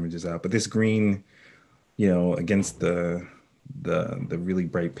some of these images out. But this green, against the really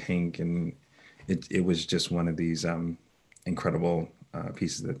bright pink, and it was just one of these incredible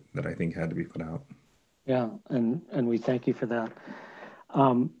pieces that I think had to be put out. Yeah, and we thank you for that.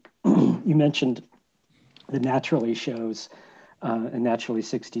 You mentioned the Naturally shows and Naturally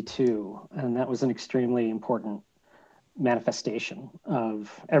 62, and that was an extremely important manifestation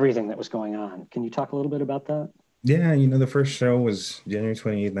of everything that was going on. Can you talk a little bit about that? Yeah, the first show was January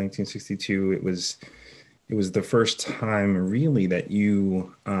 28th, 1962. It was the first time really that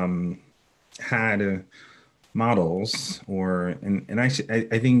you had models, or and I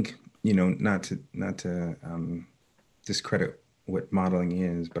think not to discredit what modeling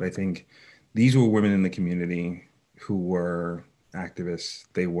is, but I think these were women in the community who were activists.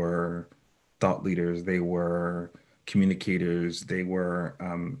 They were thought leaders. They were communicators. They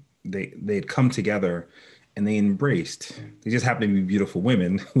had come together and they embraced. They just happened to be beautiful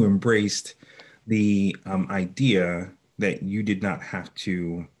women who embraced the idea that you did not have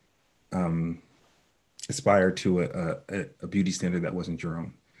to aspire to a beauty standard that wasn't your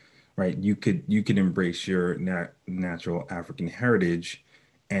own, right? You could embrace your natural African heritage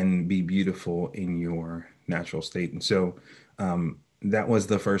and be beautiful in your natural state. And so that was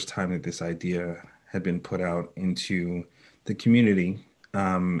the first time that this idea had been put out into the community.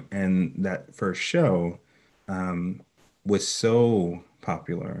 And that first show was so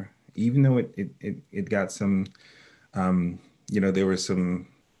popular, even though it got some there was some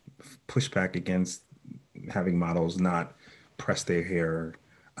pushback against having models not press their hair,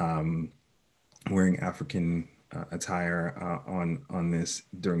 wearing African attire on this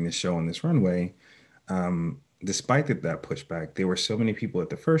during this show on this runway. Despite that pushback, there were so many people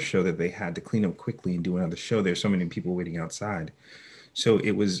at the first show that they had to clean up quickly and do another show. There's so many people waiting outside. So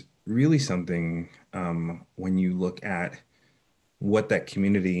it was really something when you look at what that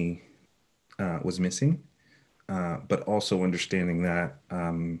community was missing, but also understanding that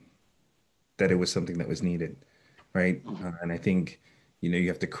that it was something that was needed, right? And I think, you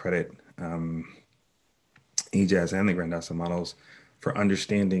have to credit Ajaz and the Grandasa models for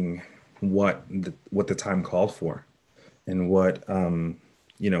understanding what the time called for, and what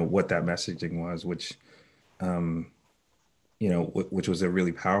that messaging was, which which was a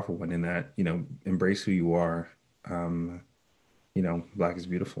really powerful one, in that, embrace who you are. Black is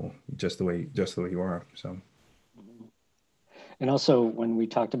beautiful, just the way you are. So. And also, when we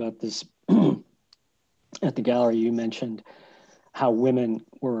talked about this at the gallery, you mentioned how women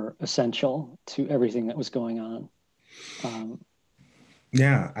were essential to everything that was going on.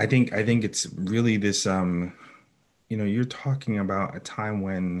 Yeah, I think it's really this. You're talking about a time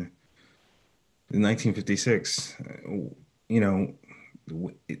when, in 1956,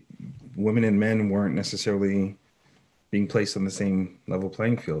 women and men weren't necessarily being placed on the same level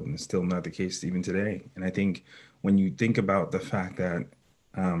playing field, and it's still not the case even today. And I think when you think about the fact that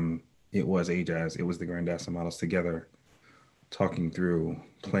it was Ajaz, it was the Grandassa models together, talking through,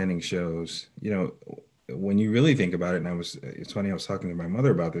 planning shows, when you really think about it, and it's funny, I was talking to my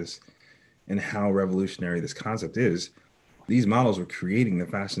mother about this and how revolutionary this concept is. These models were creating the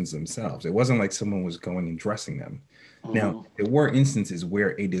fashions themselves. It wasn't like someone was going and dressing them. Now, there were instances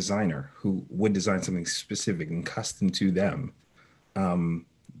where a designer who would design something specific and custom to them,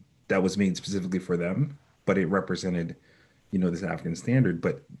 that was made specifically for them, but it represented, this African standard.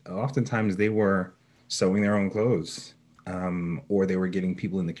 But oftentimes they were sewing their own clothes, or they were getting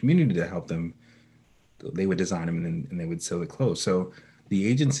people in the community to help them. They would design them, and they would sew the clothes. So the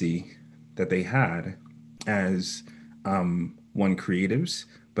agency that they had as one, creatives,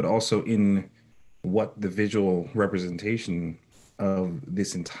 but also in what the visual representation of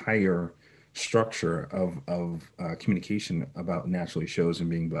this entire structure of communication about naturally shows and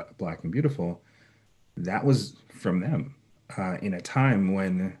being black and beautiful, that was from them, in a time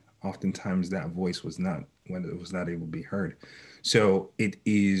when oftentimes that voice was not able to be heard. So it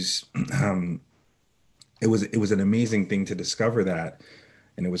is it was an amazing thing to discover that.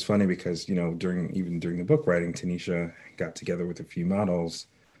 And it was funny because, during the book writing, Tanisha got together with a few models,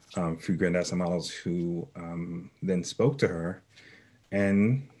 few Grandassa models, who then spoke to her,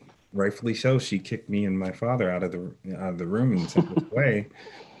 and rightfully so, she kicked me and my father out of the room and sent us away,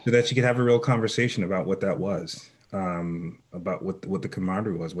 so that she could have a real conversation about what that was, about what the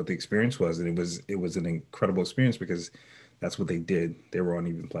camaraderie was, what the experience was. And it was an incredible experience, because that's what they did. They were on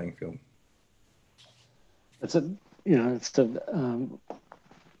even playing field. It's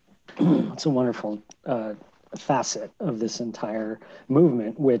a wonderful facet of this entire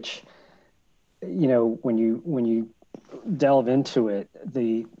movement, which, when you delve into it,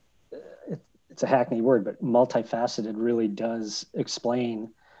 it's a hackneyed word, but multifaceted really does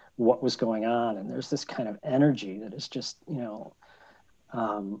explain what was going on. And there's this kind of energy that is just,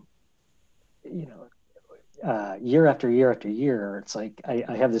 year after year after year. It's like,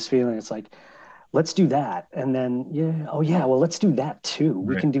 I have this feeling, it's like, let's do that. And then, well, let's do that too.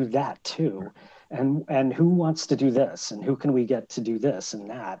 We can do that too. And who wants to do this? And who can we get to do this and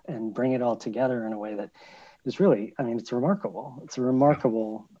that? And bring it all together in a way that is really, it's remarkable. It's a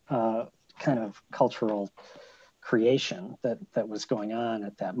remarkable kind of cultural creation that was going on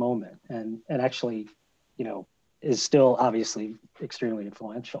at that moment. And actually, is still obviously extremely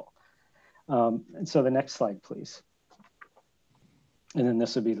influential. And so the next slide, please. And then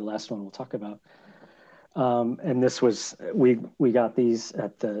this would be the last one we'll talk about. And this was, we got these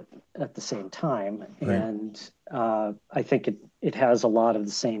at the same time. Right. And I think it has a lot of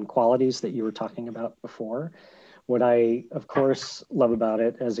the same qualities that you were talking about before. What I, of course, love about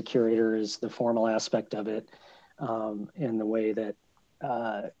it as a curator is the formal aspect of it, in the way that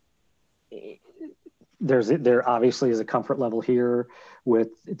there obviously is a comfort level here with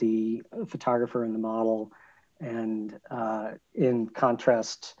the photographer and the model. And in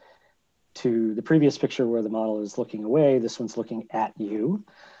contrast to the previous picture where the model is looking away, this one's looking at you,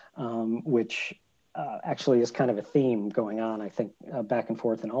 which actually is kind of a theme going on, I think, back and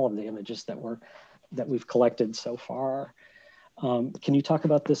forth in all of the images that we've collected so far. Can you talk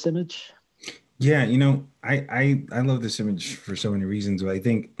about this image? Yeah, I love this image for so many reasons, but I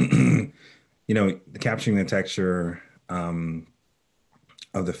think, capturing the texture, um,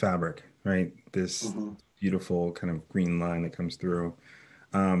 of the fabric, right? This Mm-hmm. beautiful kind of green line that comes through.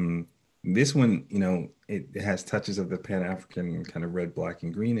 Um, this one, it has touches of the Pan-African kind of red, black,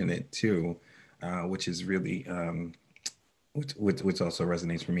 and green in it too, which is really which also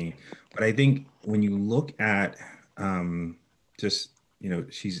resonates for me. But I think when you look at just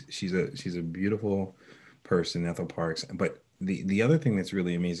she's a beautiful person, Ethel Parks. But the other thing that's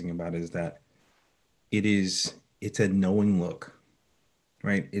really amazing about it is that it's a knowing look,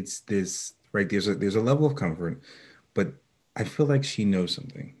 right? It's this right. There's a level of comfort, but I feel like she knows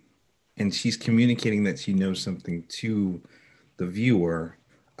something, and she's communicating that she knows something to the viewer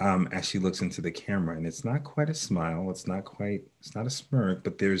as she looks into the camera. And it's not quite a smile. It's not a smirk,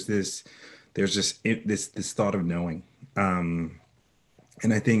 but there's this thought of knowing. Um,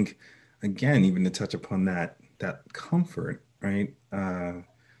 and I think, again, even to touch upon that comfort, right?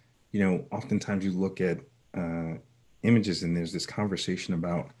 Oftentimes you look at uh, images and there's this conversation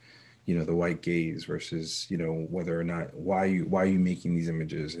about, the white gaze versus, whether or not why are you making these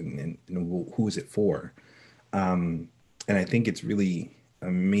images and who is it for? And I think it's really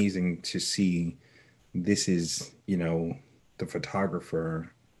amazing to see this is, the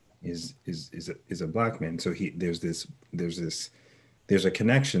photographer is a black man. So there's a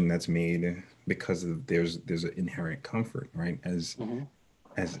connection that's made because of there's an inherent comfort, right? Mm-hmm.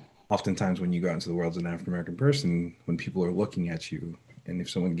 As oftentimes when you go out into the world as an African American person, when people are looking at you, and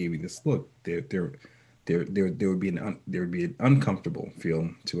if someone gave you this look, there would be there would be an uncomfortable feel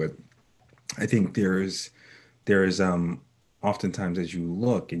to it. I think there is oftentimes as you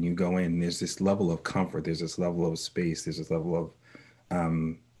look and you go in, there's this level of comfort, there's this level of space, there's this level of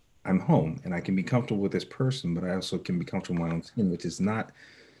I'm home and I can be comfortable with this person, but I also can be comfortable in my own skin, which is not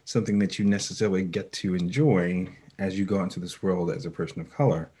something that you necessarily get to enjoy as you go into this world as a person of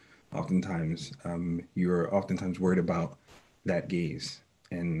color. Oftentimes, you're oftentimes worried about that gaze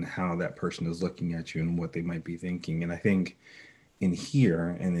and how that person is looking at you and what they might be thinking. And I think in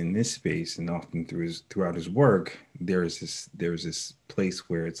here and in this space and often throughout his work, there's this place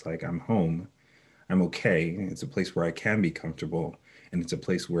where it's like I'm home, I'm okay. It's a place where I can be comfortable, and it's a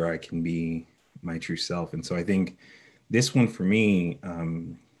place where I can be my true self. And so I think this one for me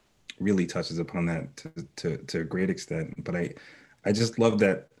really touches upon that to a great extent. But I just love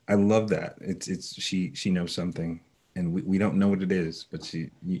that. I love that. She knows something, and we don't know what it is, but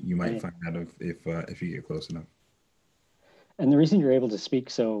you might Right. find out if you get close enough. And the reason you're able to speak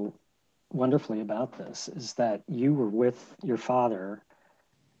so wonderfully about this is that you were with your father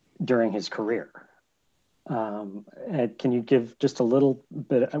during his career. And can you give just a little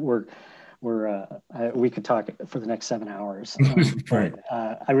bit? We could talk for the next 7 hours, Right.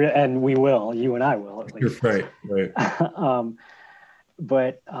 but and we will. You and I will at You're least. right. Right. um,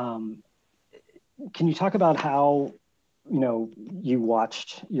 but can you talk about how you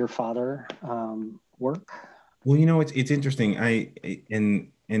watched your father work? Well, it's interesting.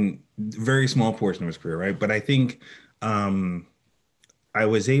 In very small portion of his career, right? But I think um, I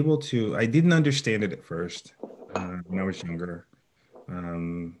was able to. I didn't understand it at first when I was younger,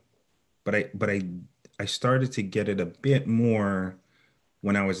 um, but I started to get it a bit more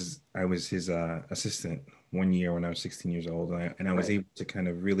when I was his assistant one year when I was 16 years old, and I was Right. able to kind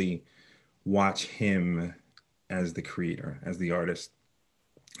of really watch him as the creator, as the artist.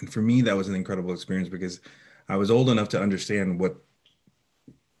 And for me, that was an incredible experience because I was old enough to understand what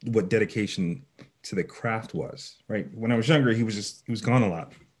dedication to the craft was, right? When I was younger, he was gone a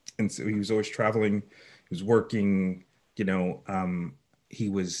lot. And so he was always traveling, he was working, you know, he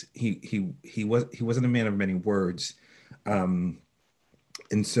wasn't a man of many words. Um,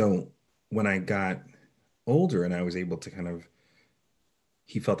 and so when I got older and I was able to kind of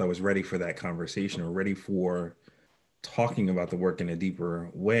he felt I was ready for that conversation or ready for talking about the work in a deeper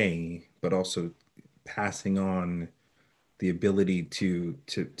way, but also passing on the ability to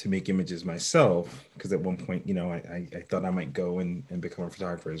make images myself. Because at one point, I thought I might go and become a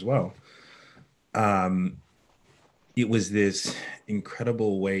photographer as well. It was this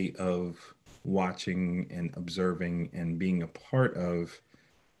incredible way of watching and observing and being a part of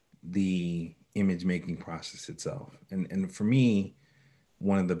the image making process itself. And for me,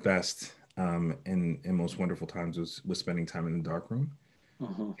 one of the best and most wonderful times was spending time in the dark room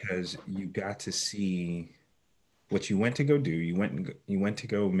Mm-hmm. because you got to see what you went to go do. You went to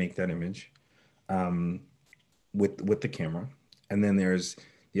go make that image with the camera, and then there's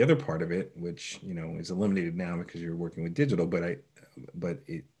the other part of it, which is eliminated now because you're working with digital. But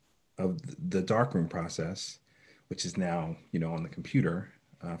it of the darkroom process, which is now on the computer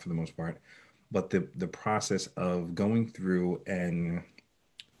for the most part, but the process of going through and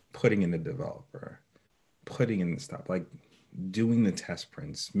putting in the developer, putting in the stuff, like doing the test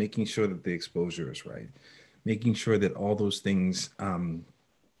prints, making sure that the exposure is right, making sure that all those things are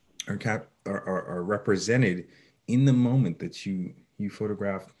represented in the moment that you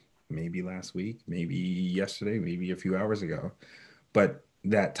photographed, maybe last week, maybe yesterday, maybe a few hours ago, but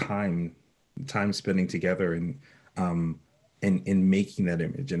that time spending together and in making that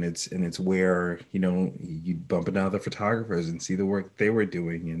image. And it's where, you know, you bump into other photographers and see the work they were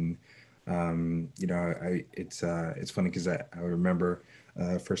doing. And you know, it's funny because I remember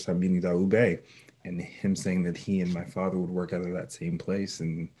first time meeting Daoube and him saying that he and my father would work out of that same place.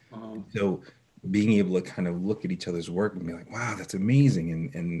 And so being able to kind of look at each other's work and be like, wow, that's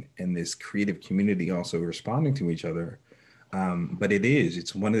amazing. And this creative community also responding to each other. But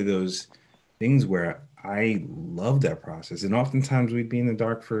it's one of those things where I love that process. And oftentimes we'd be in the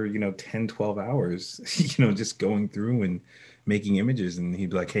dark for, you know, 10, 12 hours, you know, just going through and making images. And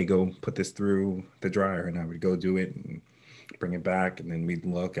he'd be like, hey, go put this through the dryer. And I would go do it and bring it back. And then we'd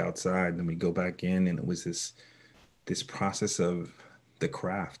look outside and then we'd go back in. And it was this process of the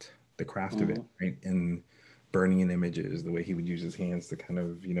craft of it, right? And burning in images, the way he would use his hands to kind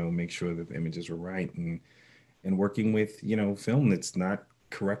of, you know, make sure that the images were right. And working with, you know, film that's not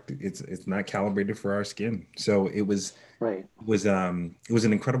correct, it's not calibrated for our skin. So it was an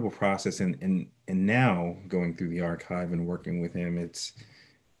incredible process. And now going through the archive and working with him,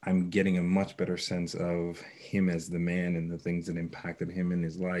 I'm getting a much better sense of him as the man and the things that impacted him in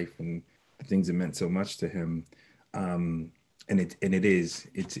his life and the things that meant so much to him. And it's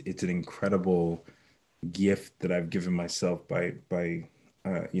an incredible gift that I've given myself by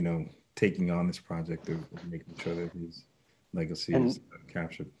you know, taking on this project of making sure that his legacy is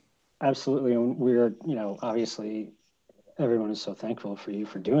captured. Absolutely. And we're, you know, obviously everyone is so thankful for you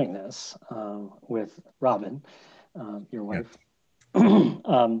for doing this with Robin, your wife. Yeah.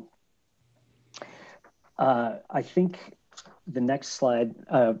 I think the next slide,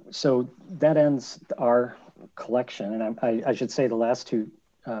 so that ends our collection. And I should say the last two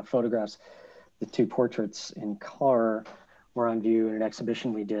photographs, the two portraits in color, were on view in an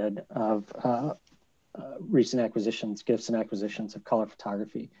exhibition we did of recent acquisitions, gifts and acquisitions of color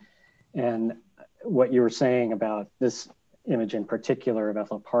photography. And what you were saying about this image in particular of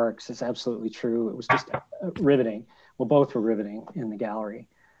Ethel Parks is absolutely true. It was just riveting. Well, both were riveting in the gallery,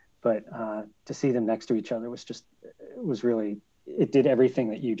 but to see them next to each other it did everything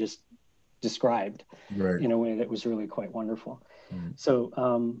that you just described in a way that was really quite wonderful. So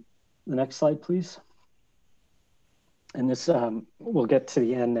the next slide, please. And this, we'll get to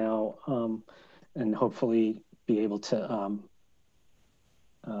the end now and hopefully be able to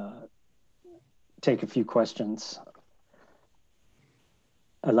take a few questions.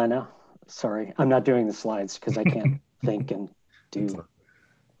 Elena, sorry, I'm not doing the slides because I can't think and do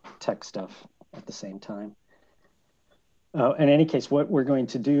tech stuff at the same time. In any case, what we're going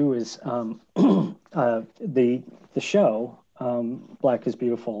to do is the show, Black is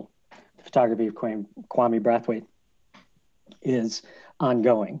Beautiful, the photography of Kwame Brathwaite, is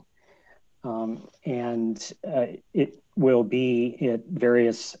ongoing. And it will be at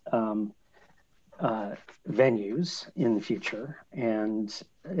various venues in the future. And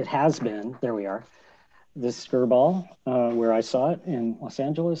it has been, there we are, this Skirball, where I saw it in Los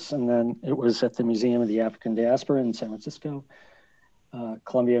Angeles. And then it was at the Museum of the African Diaspora in San Francisco,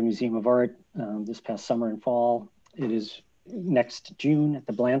 Columbia Museum of Art this past summer and fall. It is next June at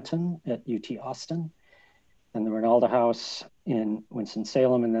the Blanton at UT Austin, and the Ronaldo House in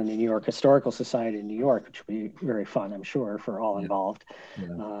Winston-Salem, and then the New York Historical Society in New York, which will be very fun, I'm sure, for all involved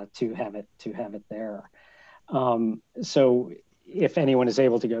to have it there. So if anyone is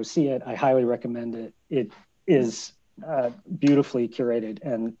able to go see it, I highly recommend it. It is beautifully curated,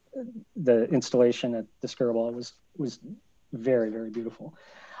 and the installation at the Skirball was very, very beautiful.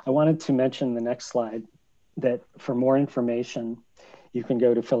 I wanted to mention the next slide that for more information, you can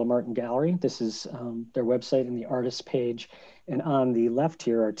go to Philip Martin Gallery. This is their website and the artist page. And on the left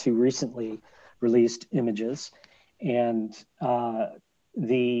here are two recently released images. And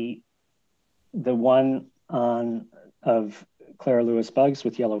the one of Clara Lewis Buggs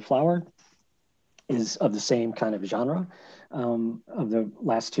with Yellow Flower is of the same kind of genre of the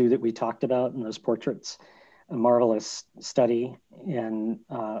last two that we talked about in those portraits. A marvelous study in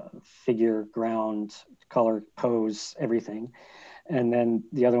figure, ground, color, pose, everything. And then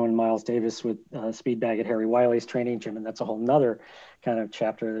the other one, Miles Davis with Speed Bag at Harry Wiley's training gym. And that's a whole nother kind of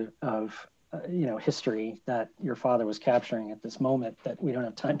chapter of history that your father was capturing at this moment that we don't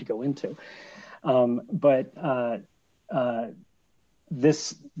have time to go into.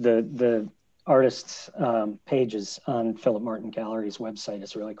 The artists' pages on Philip Martin Gallery's website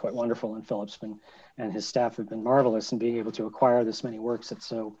is really quite wonderful, and Philip's been and his staff have been marvelous in being able to acquire this many works at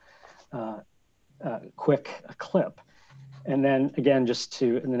so quick a clip. And then again, just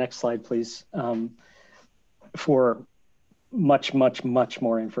to, in the next slide, please, for much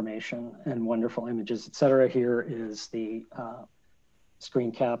more information and wonderful images, et cetera, here is the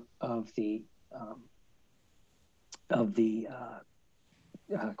screen cap of the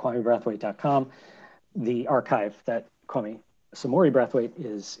KwameBrathwaite.com, the archive that Kwame Samori Brathwaite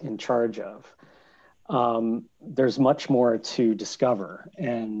is in charge of. There's much more to discover.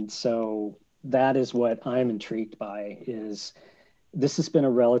 And so that is what I'm intrigued by, is this has been a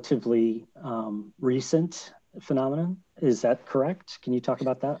relatively recent phenomenon. Is that correct? Can you talk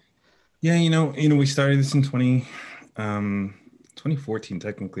about that? Yeah, we started this in 2014,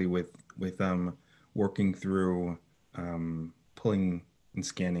 technically, with working through pulling and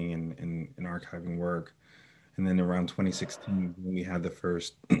scanning and archiving work. And then around 2016, we had the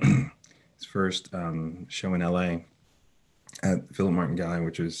first show in LA at Philip Martin Gallery,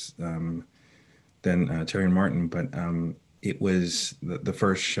 which was then Terry and Martin, but it was the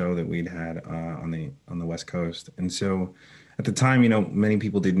first show that we'd had on the West Coast. And so at the time, many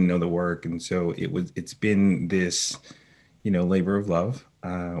people didn't know the work, and so it's been this labor of love,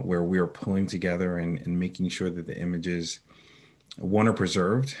 where we are pulling together and making sure that the images, one, are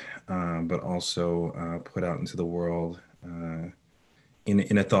preserved, but also put out into the world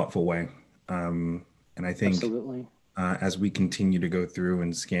in a thoughtful way. And I think absolutely, as we continue to go through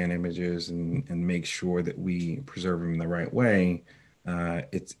and scan images and make sure that we preserve them in the right way,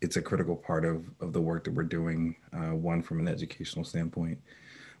 it's a critical part of the work that we're doing, one, from an educational standpoint.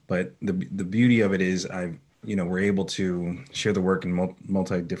 But the beauty of it is we're able to share the work in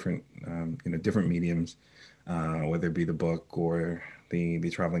multi different different mediums, whether it be the book or the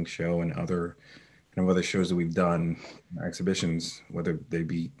traveling show and other shows that we've done, exhibitions, whether they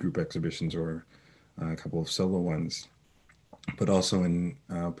be group exhibitions or a couple of solo ones, but also in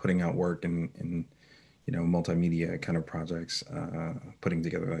putting out work in multimedia kind of projects, putting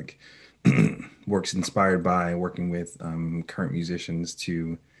together like works inspired by working with current musicians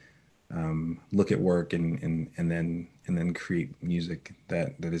to look at work and then create music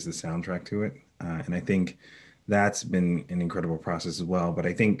that is the soundtrack to it. And I think that's been an incredible process as well. But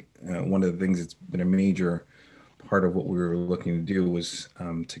I think one of the things that's been a major part of what we were looking to do was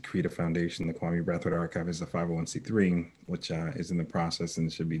to create a foundation. The Kwame Brathwaite Archive is a 501c3, which is in the process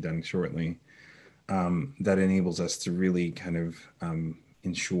and should be done shortly. That enables us to really kind of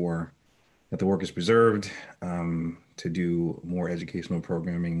ensure that the work is preserved, to do more educational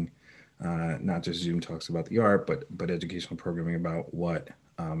programming, not just Zoom talks about the art, but educational programming about what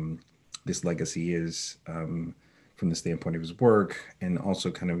this legacy is from the standpoint of his work, and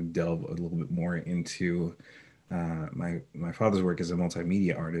also kind of delve a little bit more into my father's work as a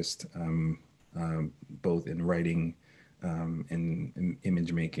multimedia artist, both in writing and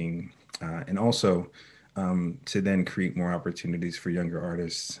image making, and also to then create more opportunities for younger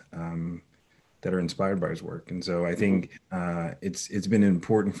artists that are inspired by his work. And so I think it's been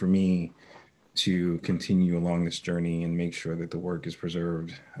important for me to continue along this journey and make sure that the work is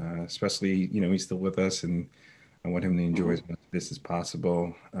preserved, especially, he's still with us, and I want him to enjoy as much of this as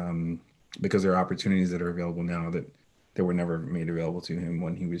possible, because there are opportunities that are available now that were never made available to him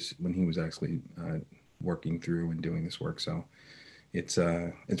when he was actually working through and doing this work. So it's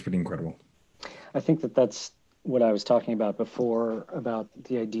pretty incredible. I think that's what I was talking about before, about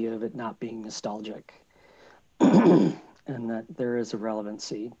the idea of it not being nostalgic, and that there is a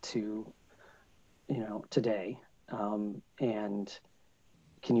relevancy to today. And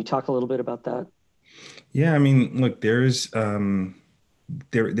can you talk a little bit about that? Yeah, I mean, look, there's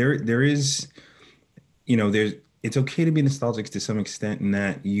there is, there's, it's okay to be nostalgic to some extent, in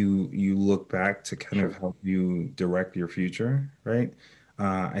that you look back to kind of help you direct your future, right?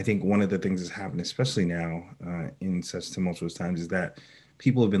 I think one of the things that's happened, especially now in such tumultuous times, is that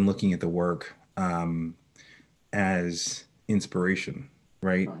people have been looking at the work as inspiration,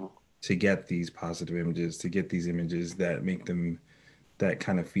 right? To get these positive images, to get these images that make them, that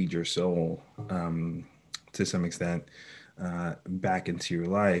kind of feed your soul to some extent back into your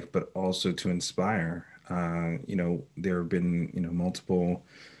life, but also to inspire. There have been, multiple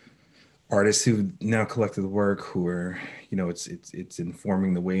artists who've now collected the work who are, it's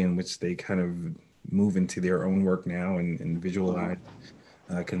informing the way in which they kind of move into their own work now and visualize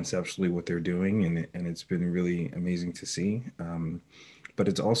conceptually what they're doing. And it's been really amazing to see. But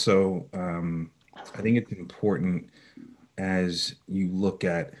it's also, I think it's important, as you look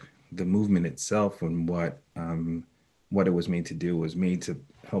at the movement itself and what it was made to do, was made to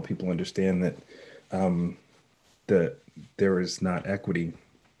help people understand that that there is not equity,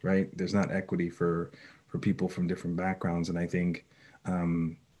 right? There's not equity for people from different backgrounds, and I think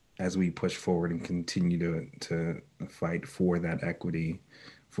as we push forward and continue to fight for that equity,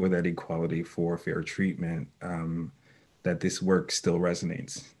 for that equality, for fair treatment, that this work still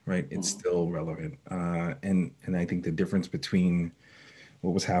resonates, right? It's still relevant, and I think the difference between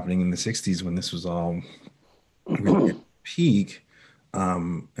what was happening in the '60s when this was all really at peak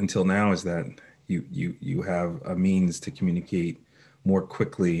until now is that you have a means to communicate more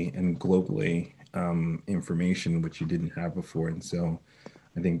quickly and globally information which you didn't have before. And so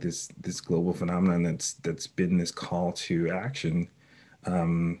I think this global phenomenon that's been this call to action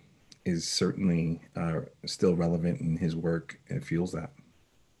is certainly still relevant in his work. It fuels that.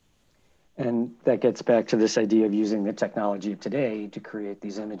 And that gets back to this idea of using the technology of today to create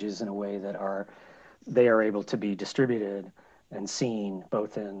these images in a way that they are able to be distributed and seen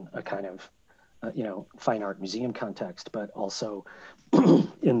both in a kind of fine art museum context, but also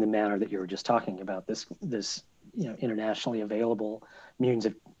in the manner that you were just talking about, this internationally available means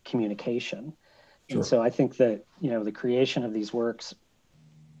of communication. Sure. And so I think that the creation of these works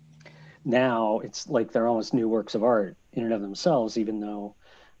now, it's like they're almost new works of art in and of themselves, even though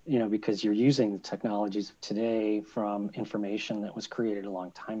because you're using the technologies of today from information that was created a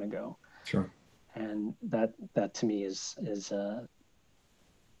long time ago. Sure. And that to me is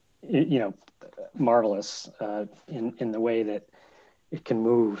marvelous in the way that it can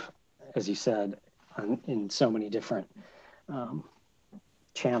move, as you said, in so many different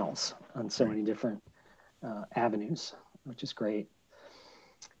channels, on so many different avenues, which is great.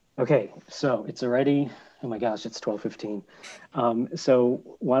 Okay, so it's already, oh my gosh, it's 12:15. So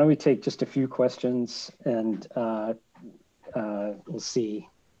why don't we take just a few questions, and we'll see.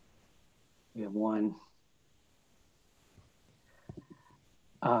 We have one.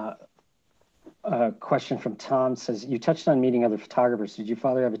 A question from Tom says, you touched on meeting other photographers. Did your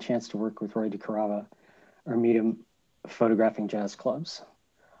father have a chance to work with Roy DeCarava or meet him photographing jazz clubs?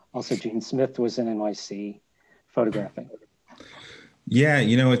 Also, Gene Smith was in NYC photographing. Yeah,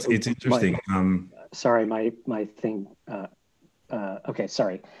 it's interesting. Sorry, my thing. Okay,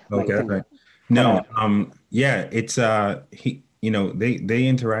 sorry. Okay, that's right. No, yeah, it's they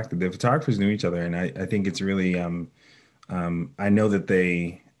interacted. The photographers knew each other, and I think it's really I know that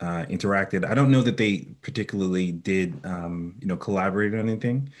they interacted. I don't know that they particularly did collaborate on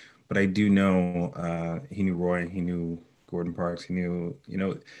anything, but I do know he knew Roy, he knew Gordon Parks, he knew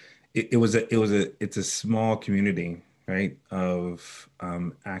it's a small community, right, of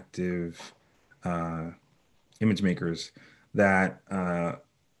active image makers that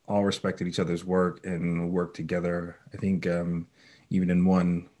all respected each other's work and worked together. I think even in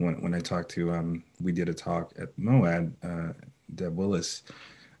when I talked to we did a talk at MOAD, Deb Willis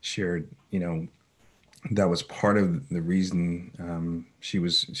shared that was part of the reason she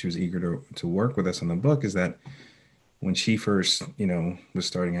was eager to work with us on the book, is that when she first was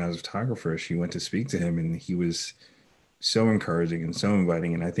starting out as a photographer, she went to speak to him, and he was so encouraging and so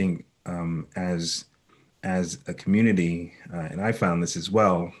inviting. And I think as a community, and I found this as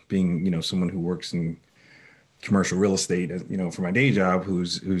well, being someone who works in commercial real estate, for my day job,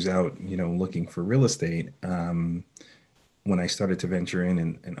 who's out looking for real estate. When I started to venture in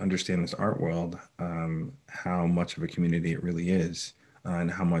and understand this art world, how much of a community it really is,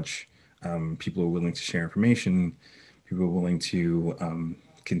 and how much people are willing to share information, people are willing to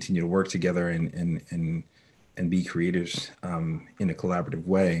continue to work together and be creators in a collaborative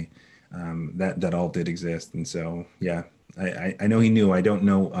way. That all did exist. And so, yeah, I know he knew. I don't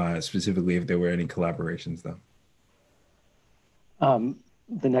know specifically if there were any collaborations, though.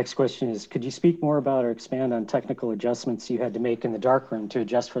 The next question is, could you speak more about or expand on technical adjustments you had to make in the darkroom to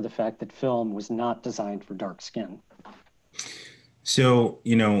adjust for the fact that film was not designed for dark skin? So,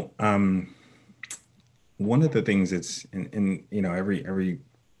 one of the things that's, and every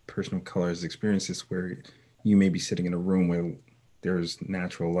person of color has experienced this, where you may be sitting in a room where there's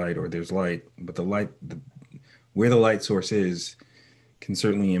natural light or there's light, but where the light source is can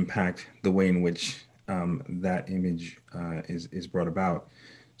certainly impact the way in which that image is brought about.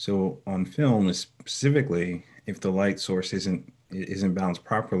 So on film, specifically, if the light source isn't balanced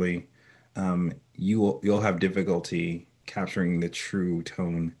properly, you'll have difficulty capturing the true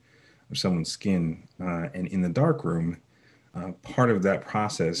tone of someone's skin. And in the dark room, part of that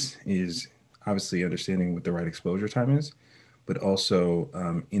process is obviously understanding what the right exposure time is, but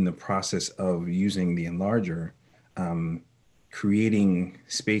also in the process of using the enlarger, creating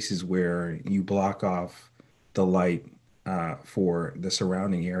spaces where you block off the light for the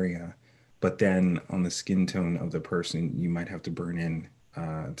surrounding area, but then on the skin tone of the person, you might have to burn in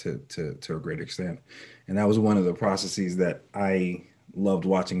to a great extent. And that was one of the processes that I loved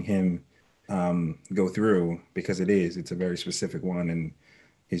watching him go through, because it's a very specific one, and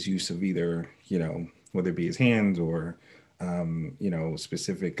his use of either, whether it be his hands or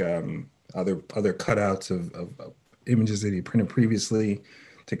specific other cutouts of images that he printed previously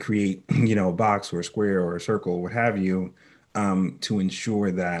to create, a box or a square or a circle, what have you, to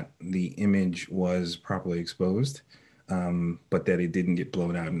ensure that the image was properly exposed, but that it didn't get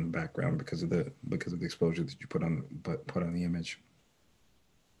blown out in the background because of the exposure that you put on the image.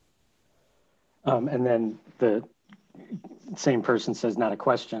 And then the same person says, not a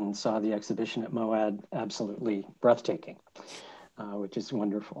question, saw the exhibition at MOAD, absolutely breathtaking, which is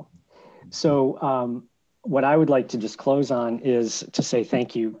wonderful. So what I would like to just close on is to say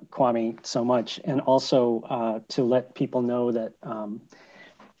thank you, Kwame, so much, and also to let people know that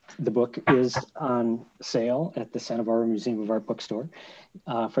the book is on sale at the Santa Barbara Museum of Art bookstore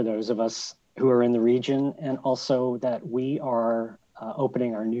for those of us who are in the region, and also that we are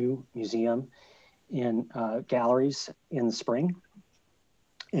opening our new museum in galleries in the spring.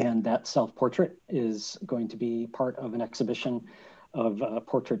 And that self-portrait is going to be part of an exhibition of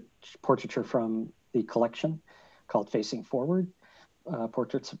portraiture from the collection called Facing Forward,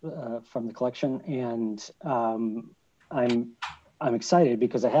 portraits from the collection. And I'm excited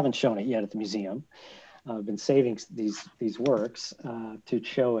because I haven't shown it yet at the museum. I've been saving these works to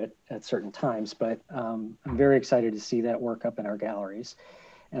show it at certain times, but I'm very excited to see that work up in our galleries.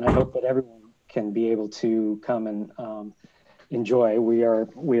 And I hope that everyone can be able to come and enjoy. We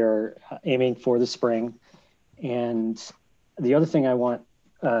are aiming for the spring. And the other thing I want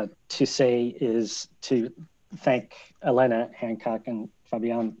to say is to thank Elena Hancock and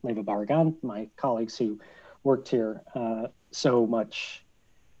Fabian Leva-Barragan, my colleagues who worked here so much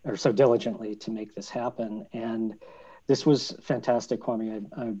or so diligently to make this happen. And this was fantastic, Kwame.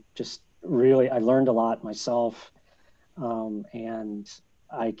 I learned a lot myself, and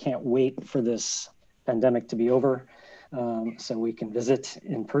I can't wait for this pandemic to be over so we can visit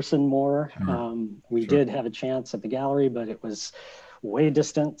in person more. We did have a chance at the gallery, but it was way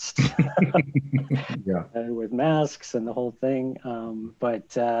distanced with masks and the whole thing.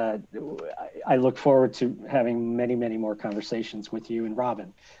 But I look forward to having many, many more conversations with you and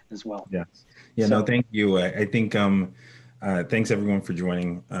Robin as well. Yes. Yeah, so, no, thank you. I think thanks everyone for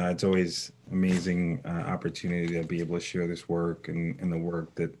joining. It's always amazing opportunity to be able to share this work and the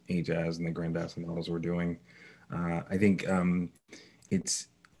work that AJAZ and the Grand Basset models were doing. I think it's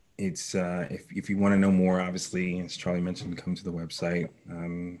if you want to know more, obviously, as Charlie mentioned, come to the website.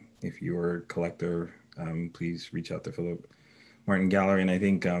 If you're a collector, please reach out to Philip Martin Gallery. And I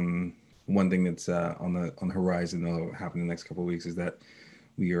think one thing that's on the horizon that'll happen in the next couple of weeks is that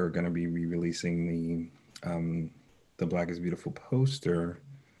we are going to be re-releasing the Black is Beautiful poster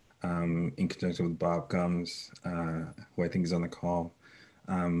in conjunction with Bob Gumbs, who I think is on the call.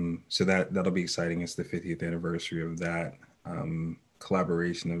 So that'll be exciting. It's the 50th anniversary of that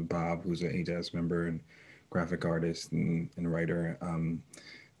collaboration of Bob, who's an AJAZ member and graphic artist and writer,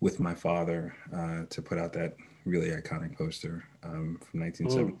 with my father to put out that really iconic poster from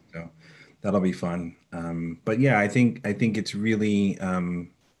 1970. So that'll be fun. But yeah, I think it's really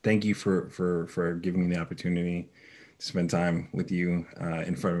thank you for giving me the opportunity to spend time with you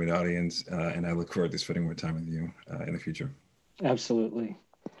in front of an audience, and I look forward to spending more time with you in the future. Absolutely.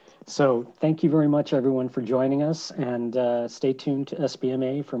 So thank you very much, everyone, for joining us, and stay tuned to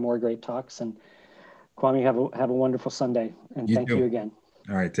SBMA for more great talks. And Kwame, have a wonderful Sunday, and thank you again.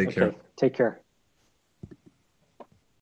 All right, take care. Take care.